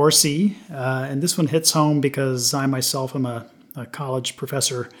Jennifer Orsi, and this one hits home because I myself am a college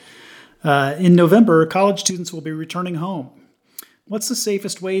professor. In November, college students will be returning home. What's the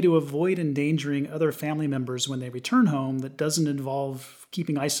safest way to avoid endangering other family members when they return home that doesn't involve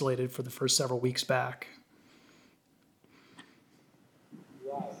keeping isolated for the first several weeks back?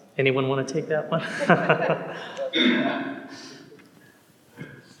 Anyone want to take that one?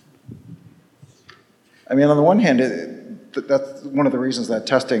 I mean, on the one hand, that's one of the reasons that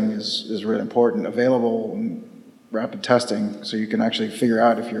testing is really important, available and rapid testing, so you can actually figure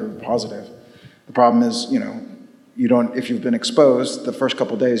out if you're positive. The problem is, if you've been exposed, the first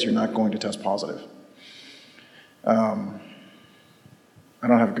couple of days, you're not going to test positive. I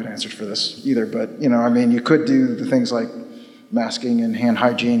don't have good answers for this either, but, you could do the things like masking and hand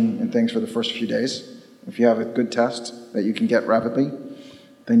hygiene and things for the first few days. If you have a good test that you can get rapidly,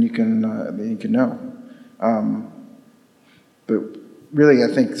 then you can know. But really, I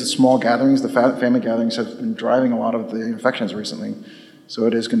think the small gatherings, the family gatherings, have been driving a lot of the infections recently, so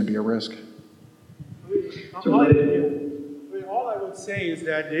it is going to be a risk. All I would say is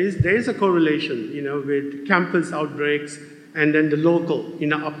that there is a correlation, with campus outbreaks and then the local,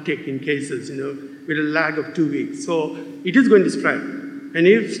 uptick in cases, with a lag of 2 weeks. So it is going to spread. And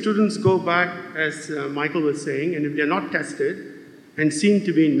if students go back, as Michael was saying, and if they're not tested and seem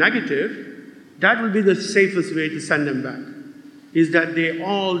to be negative, that will be the safest way to send them back, is that they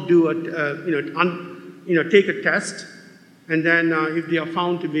all do take a test, and then if they are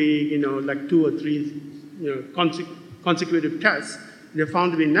found to be, like 2 or 3, consecutive tests, they're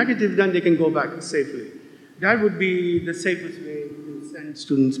found to be negative, then they can go back safely. That would be the safest way to send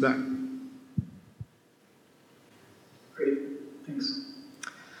students back. Great, thanks.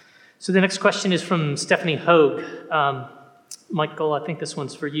 So the next question is from Stephanie Hogue. Michael, I think this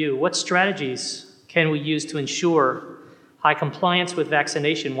one's for you. What strategies can we use to ensure high compliance with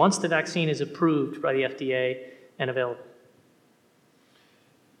vaccination once the vaccine is approved by the FDA and available?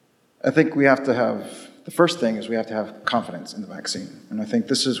 I think the first thing is we have to have confidence in the vaccine. And I think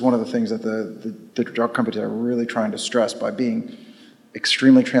this is one of the things that the drug companies are really trying to stress by being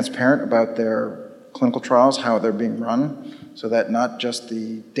extremely transparent about their clinical trials, how they're being run, so that not just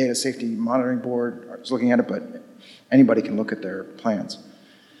the Data Safety Monitoring Board is looking at it, but anybody can look at their plans.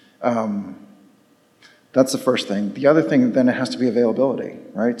 That's the first thing. The other thing, then, it has to be availability,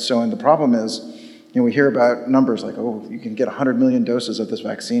 right? So, and the problem is, we hear about numbers like, you can get 100 million doses of this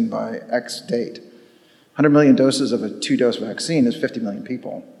vaccine by X date. 100 million doses of a 2-dose vaccine is 50 million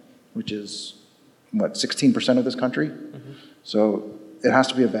people, which is, 16% of this country? Mm-hmm. So it has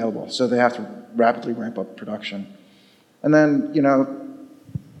to be available. So they have to rapidly ramp up production. And then,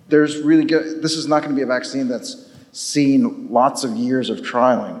 this is not going to be a vaccine that's seen lots of years of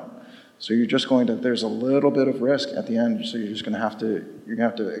trialing. So you're just there's a little bit of risk at the end, so you're going to have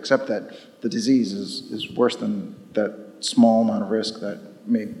to accept that the disease is worse than that small amount of risk that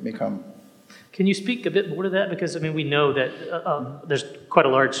may come Can you speak a bit more to that? Because, I mean, we know that there's quite a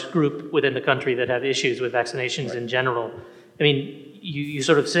large group within the country that have issues with vaccinations in general. I mean, you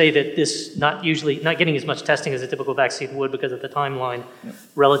sort of say that this not getting as much testing as a typical vaccine would because of the timeline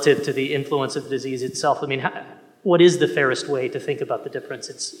relative to the influence of the disease itself. I mean, what is the fairest way to think about the difference?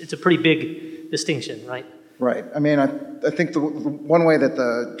 It's a pretty big distinction, right? Right. I mean, I think the one way that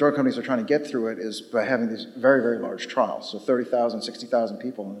the drug companies are trying to get through it is by having these very, very large trials. So 30,000, 60,000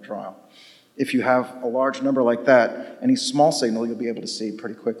 people in the trial. If you have a large number like that, any small signal you'll be able to see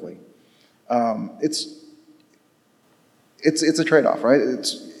pretty quickly. It's a trade-off, right?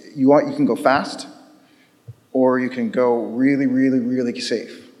 You can go fast, or you can go really, really, really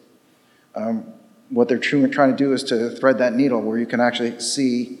safe. What they're trying to do is to thread that needle where you can actually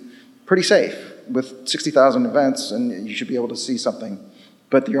see pretty safe with 60,000 events, and you should be able to see something.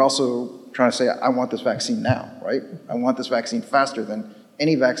 But you're also trying to say, I want this vaccine now, right? I want this vaccine faster than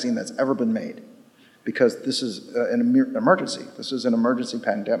any vaccine that's ever been made, because this is an emergency. This is an emergency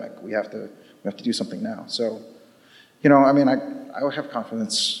pandemic. We have to do something now. So, I mean, I would have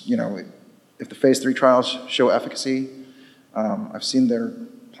confidence, if the phase 3 trials show efficacy. I've seen their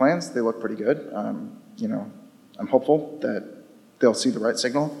plans. They look pretty good. I'm hopeful that they'll see the right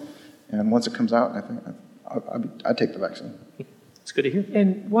signal. And once it comes out, I think I'd take the vaccine. It's good to hear.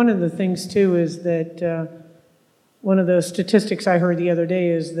 And one of the things, too, is that one of the statistics I heard the other day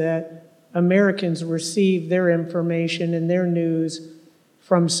is that Americans receive their information and their news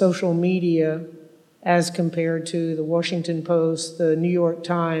from social media as compared to the Washington Post, the New York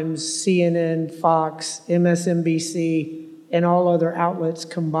Times, CNN, Fox, MSNBC, and all other outlets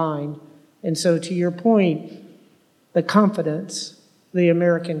combined. And so to your point, the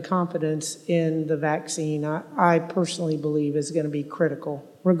American confidence in the vaccine, I personally believe is going to be critical,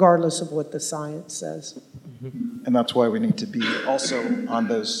 regardless of what the science says. Mm-hmm. And that's why we need to be also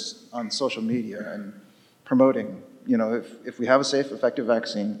on social media and promoting, if we have a safe, effective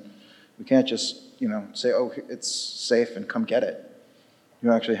vaccine, we can't just, say, oh, it's safe and come get it.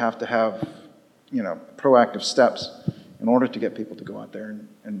 You actually have to have, proactive steps in order to get people to go out there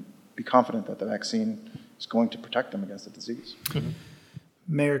and be confident that the vaccine is going to protect them against the disease. Mm-hmm.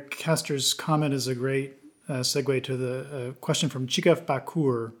 Mayor Castor's comment is a great segue to the question from Chikaf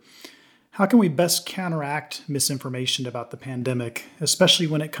Bakur. How can we best counteract misinformation about the pandemic, especially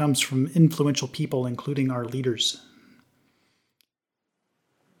when it comes from influential people, including our leaders?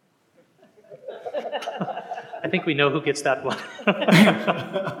 I think we know who gets that one.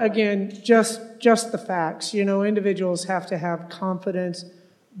 Again, just the facts. Individuals have to have confidence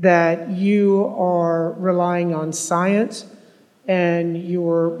that you are relying on science and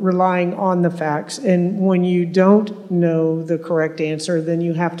you're relying on the facts. And when you don't know the correct answer, then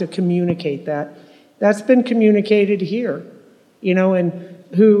you have to communicate that. That's been communicated here, and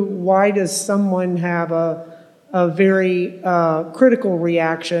why does someone have a very critical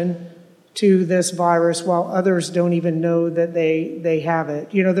reaction to this virus while others don't even know that they have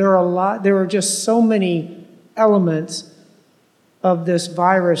it? There are just so many elements of this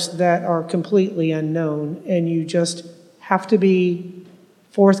virus that are completely unknown, and you just have to be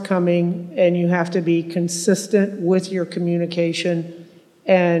forthcoming, and you have to be consistent with your communication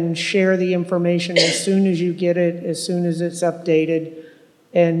and share the information as soon as you get it, as soon as it's updated,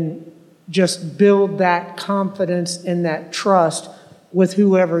 and just build that confidence and that trust with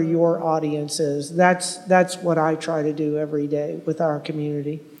whoever your audience is. That's what I try to do every day with our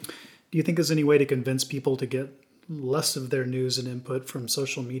community. Do you think there's any way to convince people to get less of their news and input from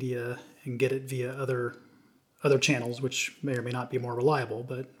social media and get it via other channels, which may or may not be more reliable,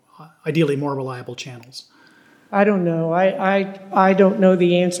 but ideally more reliable channels? I don't know. I don't know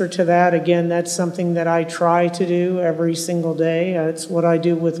the answer to that. Again, that's something that I try to do every single day. It's what I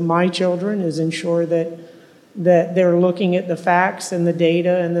do with my children, is ensure that they're looking at the facts and the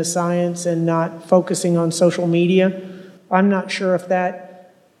data and the science and not focusing on social media. I'm not sure if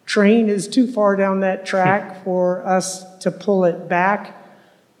that train is too far down that track for us to pull it back.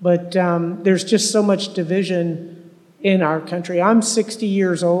 But there's just so much division in our country. I'm 60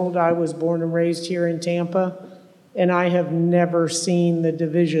 years old. I was born and raised here in Tampa, and I have never seen the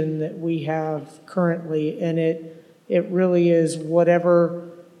division that we have currently. And it really is whatever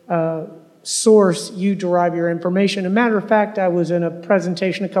source you derive your information. As a matter of fact, I was in a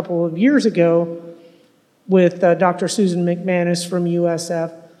presentation a couple of years ago with Dr. Susan McManus from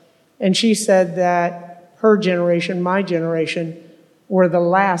USF, and she said that her generation, my generation, were the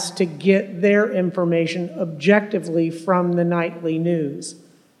last to get their information objectively from the nightly news.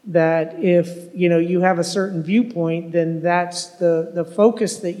 That if you have a certain viewpoint, then that's the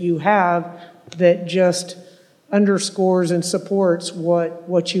focus that you have that just underscores and supports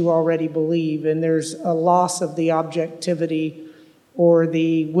what you already believe, and there's a loss of the objectivity or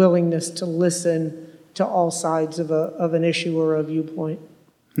the willingness to listen to all sides of an issue or a viewpoint.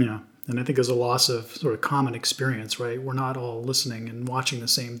 Yeah, and I think there's a loss of sort of common experience, right? We're not all listening and watching the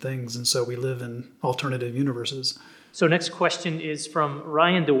same things, and so we live in alternative universes. So next question is from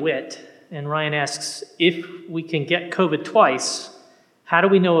Ryan DeWitt, and Ryan asks, if we can get COVID twice, how do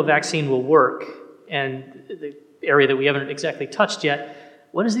we know a vaccine will work? And the area that we haven't exactly touched yet,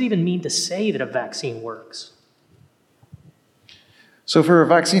 what does it even mean to say that a vaccine works? So for a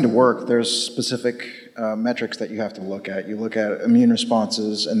vaccine to work, there's specific metrics that you have to look at. You look at immune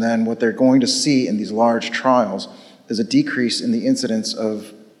responses, and then what they're going to see in these large trials is a decrease in the incidence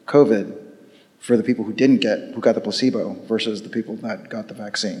of COVID for the people who got the placebo versus the people that got the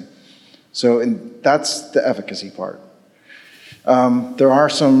vaccine. So that's the efficacy part. There are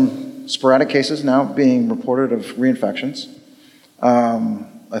some sporadic cases now being reported of reinfections.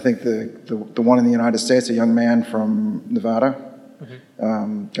 I think the one in the United States, a young man from Nevada,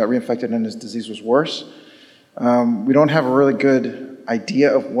 got reinfected and his disease was worse. We don't have a really good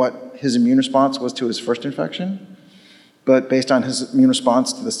idea of what his immune response was to his first infection, but based on his immune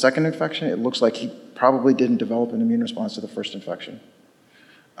response to the second infection, it looks like he probably didn't develop an immune response to the first infection.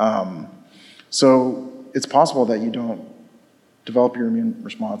 So it's possible that you don't develop your immune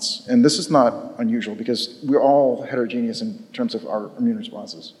response. And this is not unusual because we're all heterogeneous in terms of our immune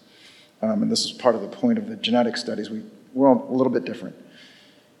responses. And this is part of the point of the genetic studies. We're all a little bit different.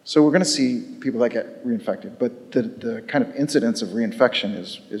 So we're going to see people that get reinfected, but the kind of incidence of reinfection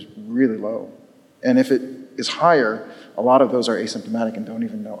is really low. And if it is higher, a lot of those are asymptomatic and don't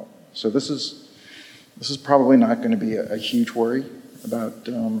even know it. So this is probably not going to be a huge worry about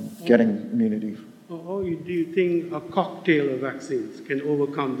getting immunity. Or do you think a cocktail of vaccines can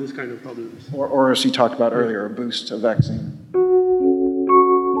overcome this kind of problems? Or as you talked about earlier, a boost of vaccine.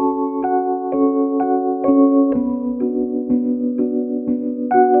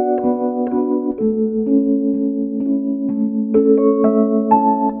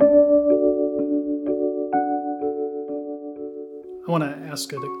 I want to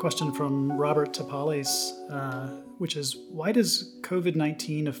ask a question from Robert Tapales, which is, why does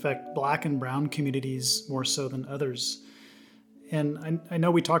COVID-19 affect Black and Brown communities more so than others? And I know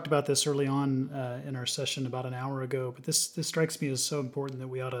we talked about this early on in our session about an hour ago, but this strikes me as so important that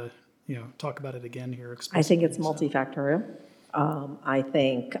we ought to talk about it again here. I think it's multifactorial. I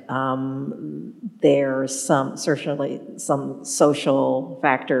think there's certainly some social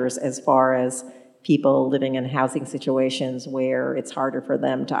factors as far as people living in housing situations where it's harder for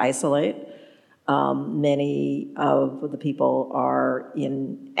them to isolate. Many of the people are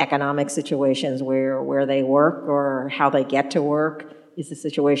in economic situations where they work or how they get to work is a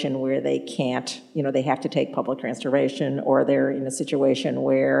situation where they can't, they have to take public transportation, or they're in a situation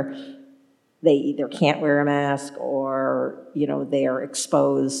where they either can't wear a mask or, they are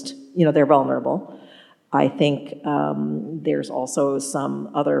exposed, they're vulnerable. I think there's also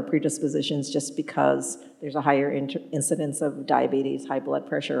some other predispositions just because there's a higher incidence of diabetes, high blood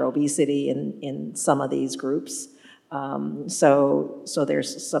pressure, obesity in some of these groups. So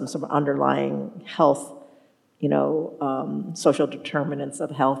there's some underlying health, social determinants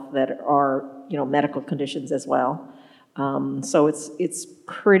of health that are, medical conditions as well. So it's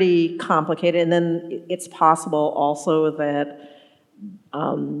pretty complicated. And then it's possible also that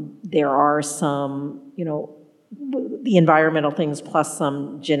there are some, the environmental things plus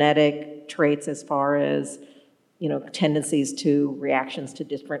some genetic traits as far as, tendencies to reactions to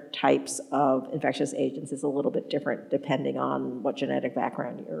different types of infectious agents is a little bit different depending on what genetic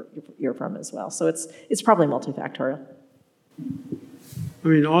background you're from as well. So it's probably multifactorial. I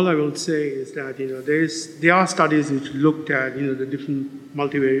mean, all I will say is that, there are studies which looked at, the different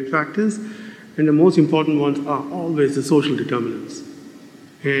multivariate factors, and the most important ones are always the social determinants.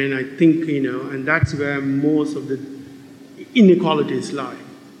 And I think, and that's where most of the inequalities lie,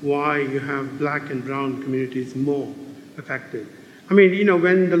 why you have Black and Brown communities more affected. I mean,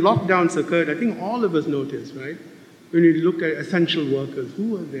 when the lockdowns occurred, I think all of us noticed, right? When you look at essential workers,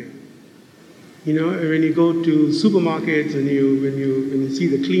 who are they? When you go to supermarkets, when you see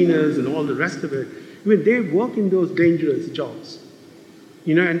the cleaners and all the rest of it, I mean, they work in those dangerous jobs,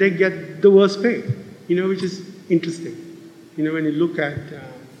 and they get the worst pay, which is interesting. When you look at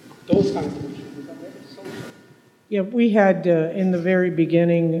those kinds of issues. Yeah, we had in the very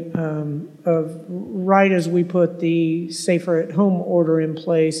beginning right as we put the Safer at Home order in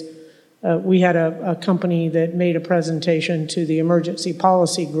place, we had a company that made a presentation to the emergency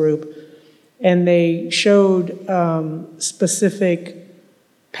policy group, and they showed specific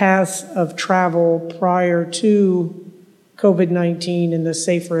paths of travel prior to COVID-19 and the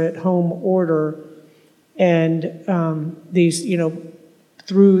safer at home order, and these,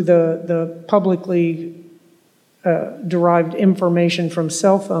 through the publicly derived information from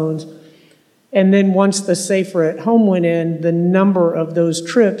cell phones. And then once the safer at home went in, the number of those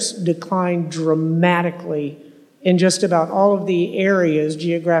trips declined dramatically in just about all of the areas,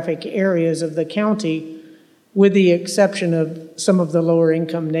 geographic areas of the county, with the exception of some of the lower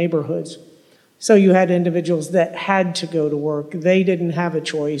income neighborhoods. So you had individuals that had to go to work. They didn't have a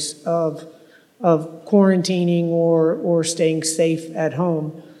choice of quarantining or staying safe at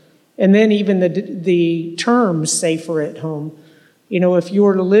home. And then even the term safer at home, if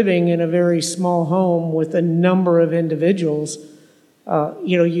you're living in a very small home with a number of individuals,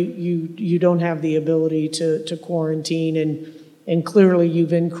 you don't have the ability to quarantine, and clearly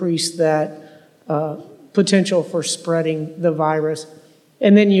you've increased that potential for spreading the virus.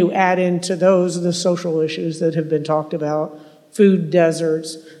 And then you add into those the social issues that have been talked about, food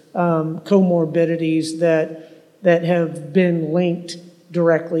deserts, comorbidities that have been linked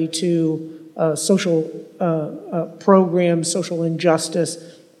directly to social programs, social injustice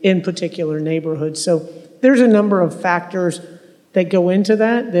in particular neighborhoods. So there's a number of factors that go into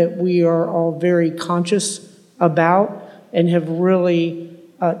that we are all very conscious about and have really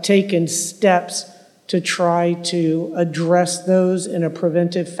taken steps to try to address those in a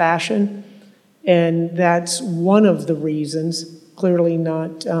preventive fashion. And that's one of the reasons, clearly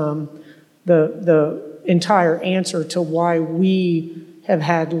not the entire answer to why we have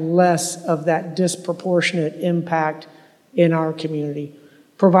had less of that disproportionate impact in our community.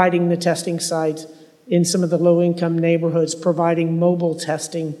 Providing the testing sites in some of the low-income neighborhoods, providing mobile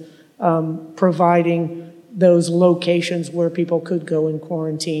testing, providing those locations where people could go in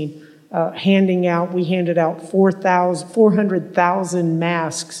quarantine, we handed out 400,000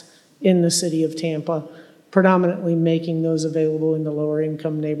 masks in the city of Tampa, predominantly making those available in the lower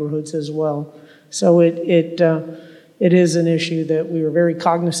income neighborhoods as well. So it is an issue that we were very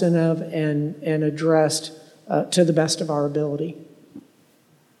cognizant of and addressed to the best of our ability.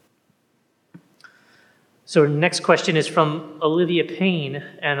 So our next question is from Olivia Payne,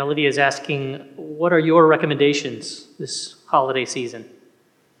 and Olivia is asking, what are your recommendations this holiday season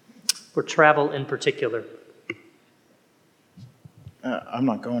for travel in particular? I'm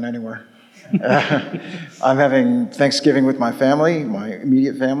not going anywhere. I'm having Thanksgiving with my family, my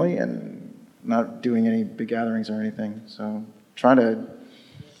immediate family, and not doing any big gatherings or anything. So trying to,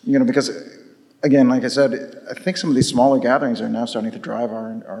 because again, like I said, I think some of these smaller gatherings are now starting to drive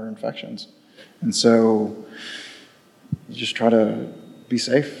our infections. And so you just try to be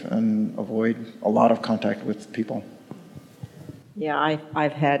safe and avoid a lot of contact with people. Yeah,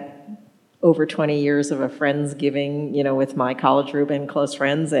 I've had over 20 years of a Friendsgiving, with my college group and close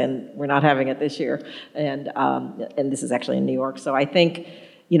friends, and we're not having it this year. And this is actually in New York. So I think,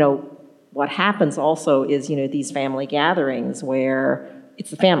 what happens also is, these family gatherings where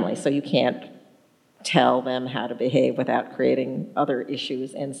it's the family, so you can't tell them how to behave without creating other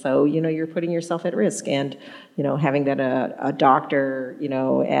issues. And so, you're putting yourself at risk. And, having been a doctor,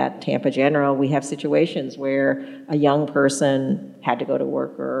 at Tampa General, we have situations where a young person had to go to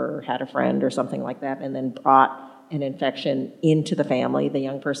work or had a friend or something like that and then brought an infection into the family. The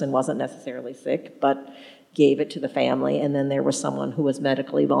young person wasn't necessarily sick, but gave it to the family. And then there was someone who was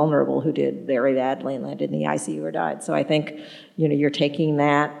medically vulnerable who did very badly and landed in the ICU or died. So I think, you're taking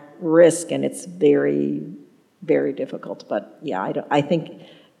that risk, and it's very, very difficult. But yeah, I think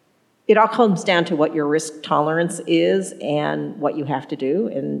it all comes down to what your risk tolerance is and what you have to do.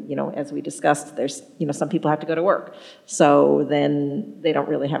 And, as we discussed, there's, some people have to go to work. So then they don't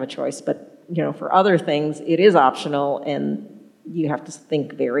really have a choice. But, for other things, it is optional, and you have to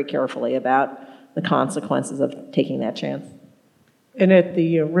think very carefully about the consequences of taking that chance. And at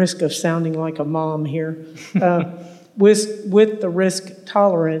the risk of sounding like a mom here, with the risk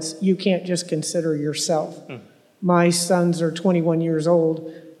tolerance, you can't just consider yourself. My sons are 21 years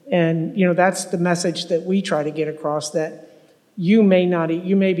old, and that's the message that we try to get across, that you may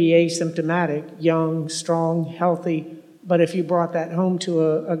be asymptomatic, young, strong, healthy, but if you brought that home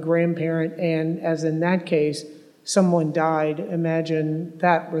to a grandparent, and as in that case, someone died, imagine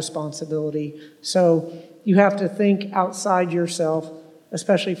that responsibility. So you have to think outside yourself,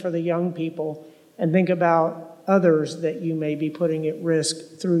 especially for the young people, and think about others that you may be putting at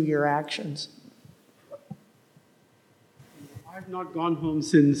risk through your actions. I've not gone home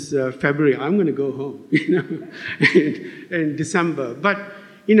since February. I'm going to go home, in December. But,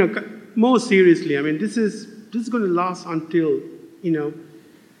 more seriously, this is going to last until,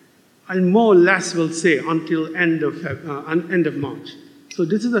 and more or less will say until end of March. So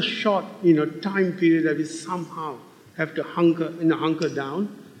this is a short, time period that we somehow have to hunker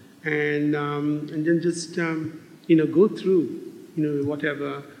down, and then just go through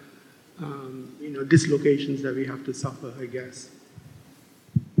whatever dislocations that we have to suffer, I guess.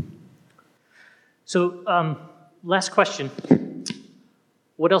 So, last question.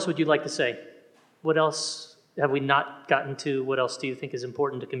 What else would you like to say? What else have we not gotten to? What else do you think is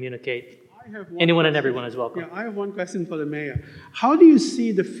important to communicate? Anyone and everyone is welcome. Yeah, I have one question for the mayor. How do you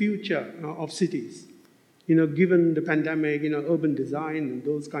see the future of cities? Given the pandemic, urban design and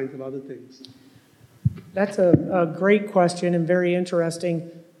those kinds of other things. That's a great question and very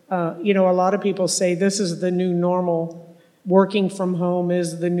interesting. A lot of people say this is the new normal. Working from home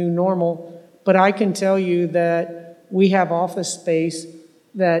is the new normal. But I can tell you that we have office space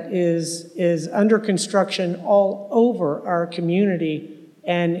that is under construction all over our community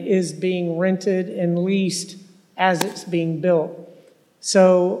and is being rented and leased as it's being built.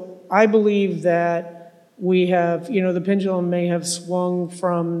 So I believe that we have, the pendulum may have swung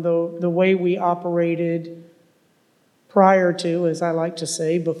from the way we operated prior to, as I like to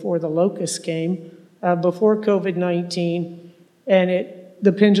say, before the locusts came, before COVID-19, and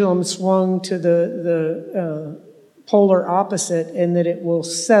the pendulum swung to the polar opposite, and that it will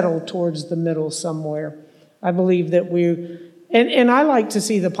settle towards the middle somewhere. I believe that and I like to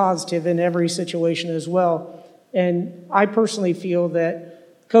see the positive in every situation as well. And I personally feel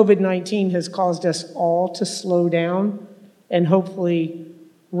that COVID-19 has caused us all to slow down and hopefully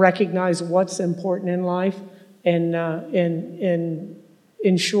recognize what's important in life and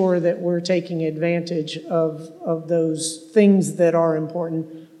ensure that we're taking advantage of those things that are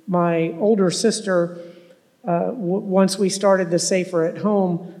important. My older sister, once we started the Safer at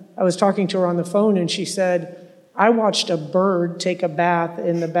Home, I was talking to her on the phone and she said, I watched a bird take a bath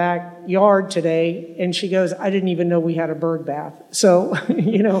in the backyard today, and she goes, I didn't even know we had a bird bath. So,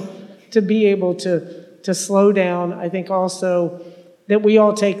 to be able to slow down, I think also that we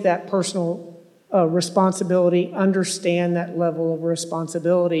all take that personal responsibility, understand that level of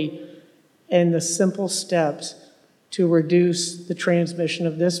responsibility, and the simple steps to reduce the transmission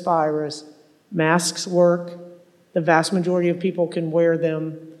of this virus. Masks work. The vast majority of people can wear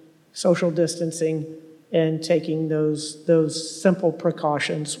them. Social distancing and taking those simple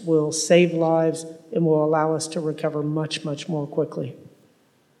precautions will save lives and will allow us to recover much, much more quickly.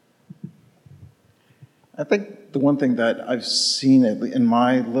 I think the one thing that I've seen in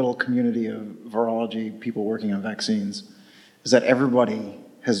my little community of virology people working on vaccines is that everybody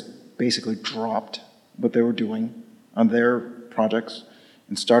has basically dropped what they were doing on their projects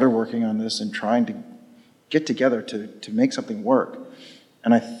and started working on this and trying to get together to make something work.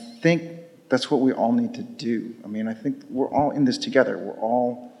 And I think that's what we all need to do. I mean, I think we're all in this together. We're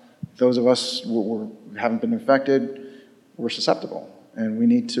all, those of us who haven't been infected, we're susceptible, and we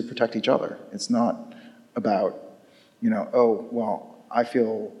need to protect each other. It's not about, I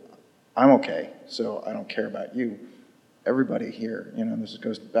feel I'm okay, so I don't care about you. Everybody here, this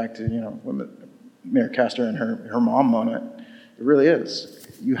goes back to, when Mayor Castor and her mom moment. It really is.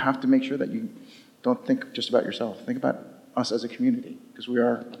 You have to make sure that you don't think just about yourself. Think about us as a community, because we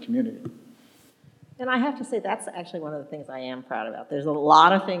are a community. And I have to say, that's actually one of the things I am proud about. There's a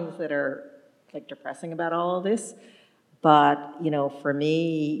lot of things that are depressing about all of this, but for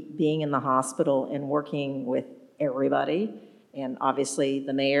me, being in the hospital and working with everybody, and obviously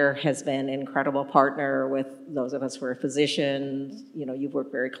the mayor has been an incredible partner with those of us who are physicians. You've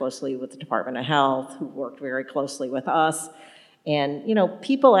worked very closely with the Department of Health, who worked very closely with us, and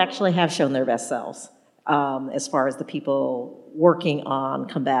people actually have shown their best selves. As far as the people working on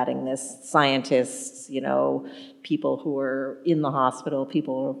combating this, scientists, people who are in the hospital,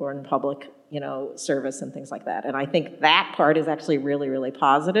 people who are in public, service and things like that. And I think that part is actually really, really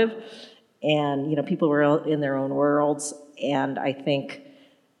positive. And, people were in their own worlds. And I think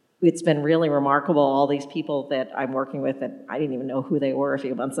it's been really remarkable, all these people that I'm working with that I didn't even know who they were a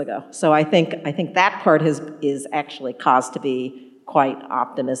few months ago. So I think that part is actually cause to be quite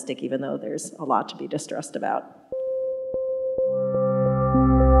optimistic, even though there's a lot to be distressed about.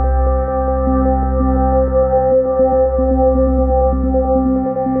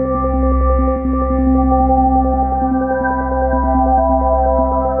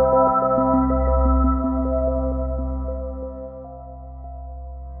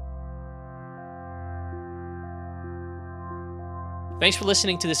 Thanks for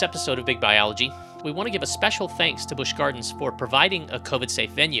listening to this episode of Big Biology. We want to give a special thanks to Busch Gardens for providing a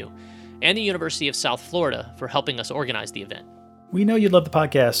COVID-safe venue, and the University of South Florida for helping us organize the event. We know you love the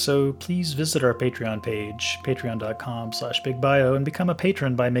podcast, so please visit our Patreon page, patreon.com/bigbio, and become a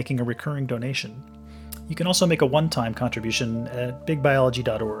patron by making a recurring donation. You can also make a one-time contribution at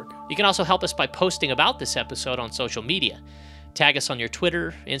bigbiology.org. You can also help us by posting about this episode on social media. Tag us on your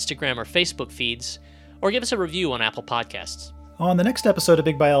Twitter, Instagram, or Facebook feeds, or give us a review on Apple Podcasts. On the next episode of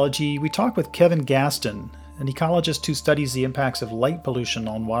Big Biology, we talk with Kevin Gaston, an ecologist who studies the impacts of light pollution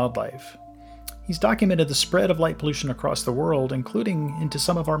on wildlife. He's documented the spread of light pollution across the world, including into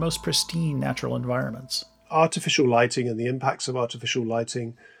some of our most pristine natural environments. Artificial lighting and the impacts of artificial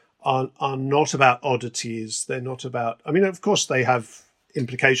lighting are not about oddities. They're not about, of course they have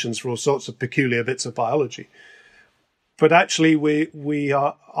implications for all sorts of peculiar bits of biology. But actually we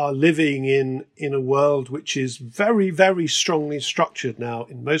are living in a world which is very, very strongly structured now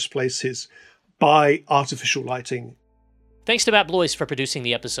in most places by artificial lighting. Thanks to Matt Blois for producing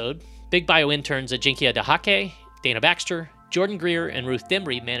the episode. Big Bio interns Ajinkya Dahake, Dana Baxter, Jordan Greer, and Ruth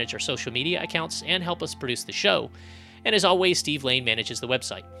Demry manage our social media accounts and help us produce the show. And as always, Steve Lane manages the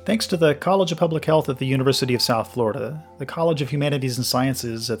website. Thanks to the College of Public Health at the University of South Florida, the College of Humanities and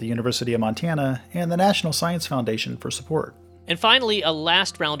Sciences at the University of Montana, and the National Science Foundation for support. And finally, a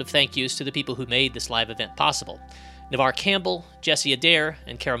last round of thank yous to the people who made this live event possible. Navarre Campbell, Jesse Adair,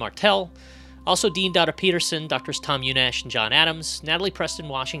 and Kara Martell. Also Dean Dada Peterson, Drs. Tom Unash and John Adams, Natalie Preston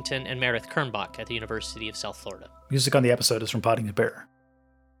Washington, and Meredith Kernbach at the University of South Florida. Music on the episode is from Potting the Bear.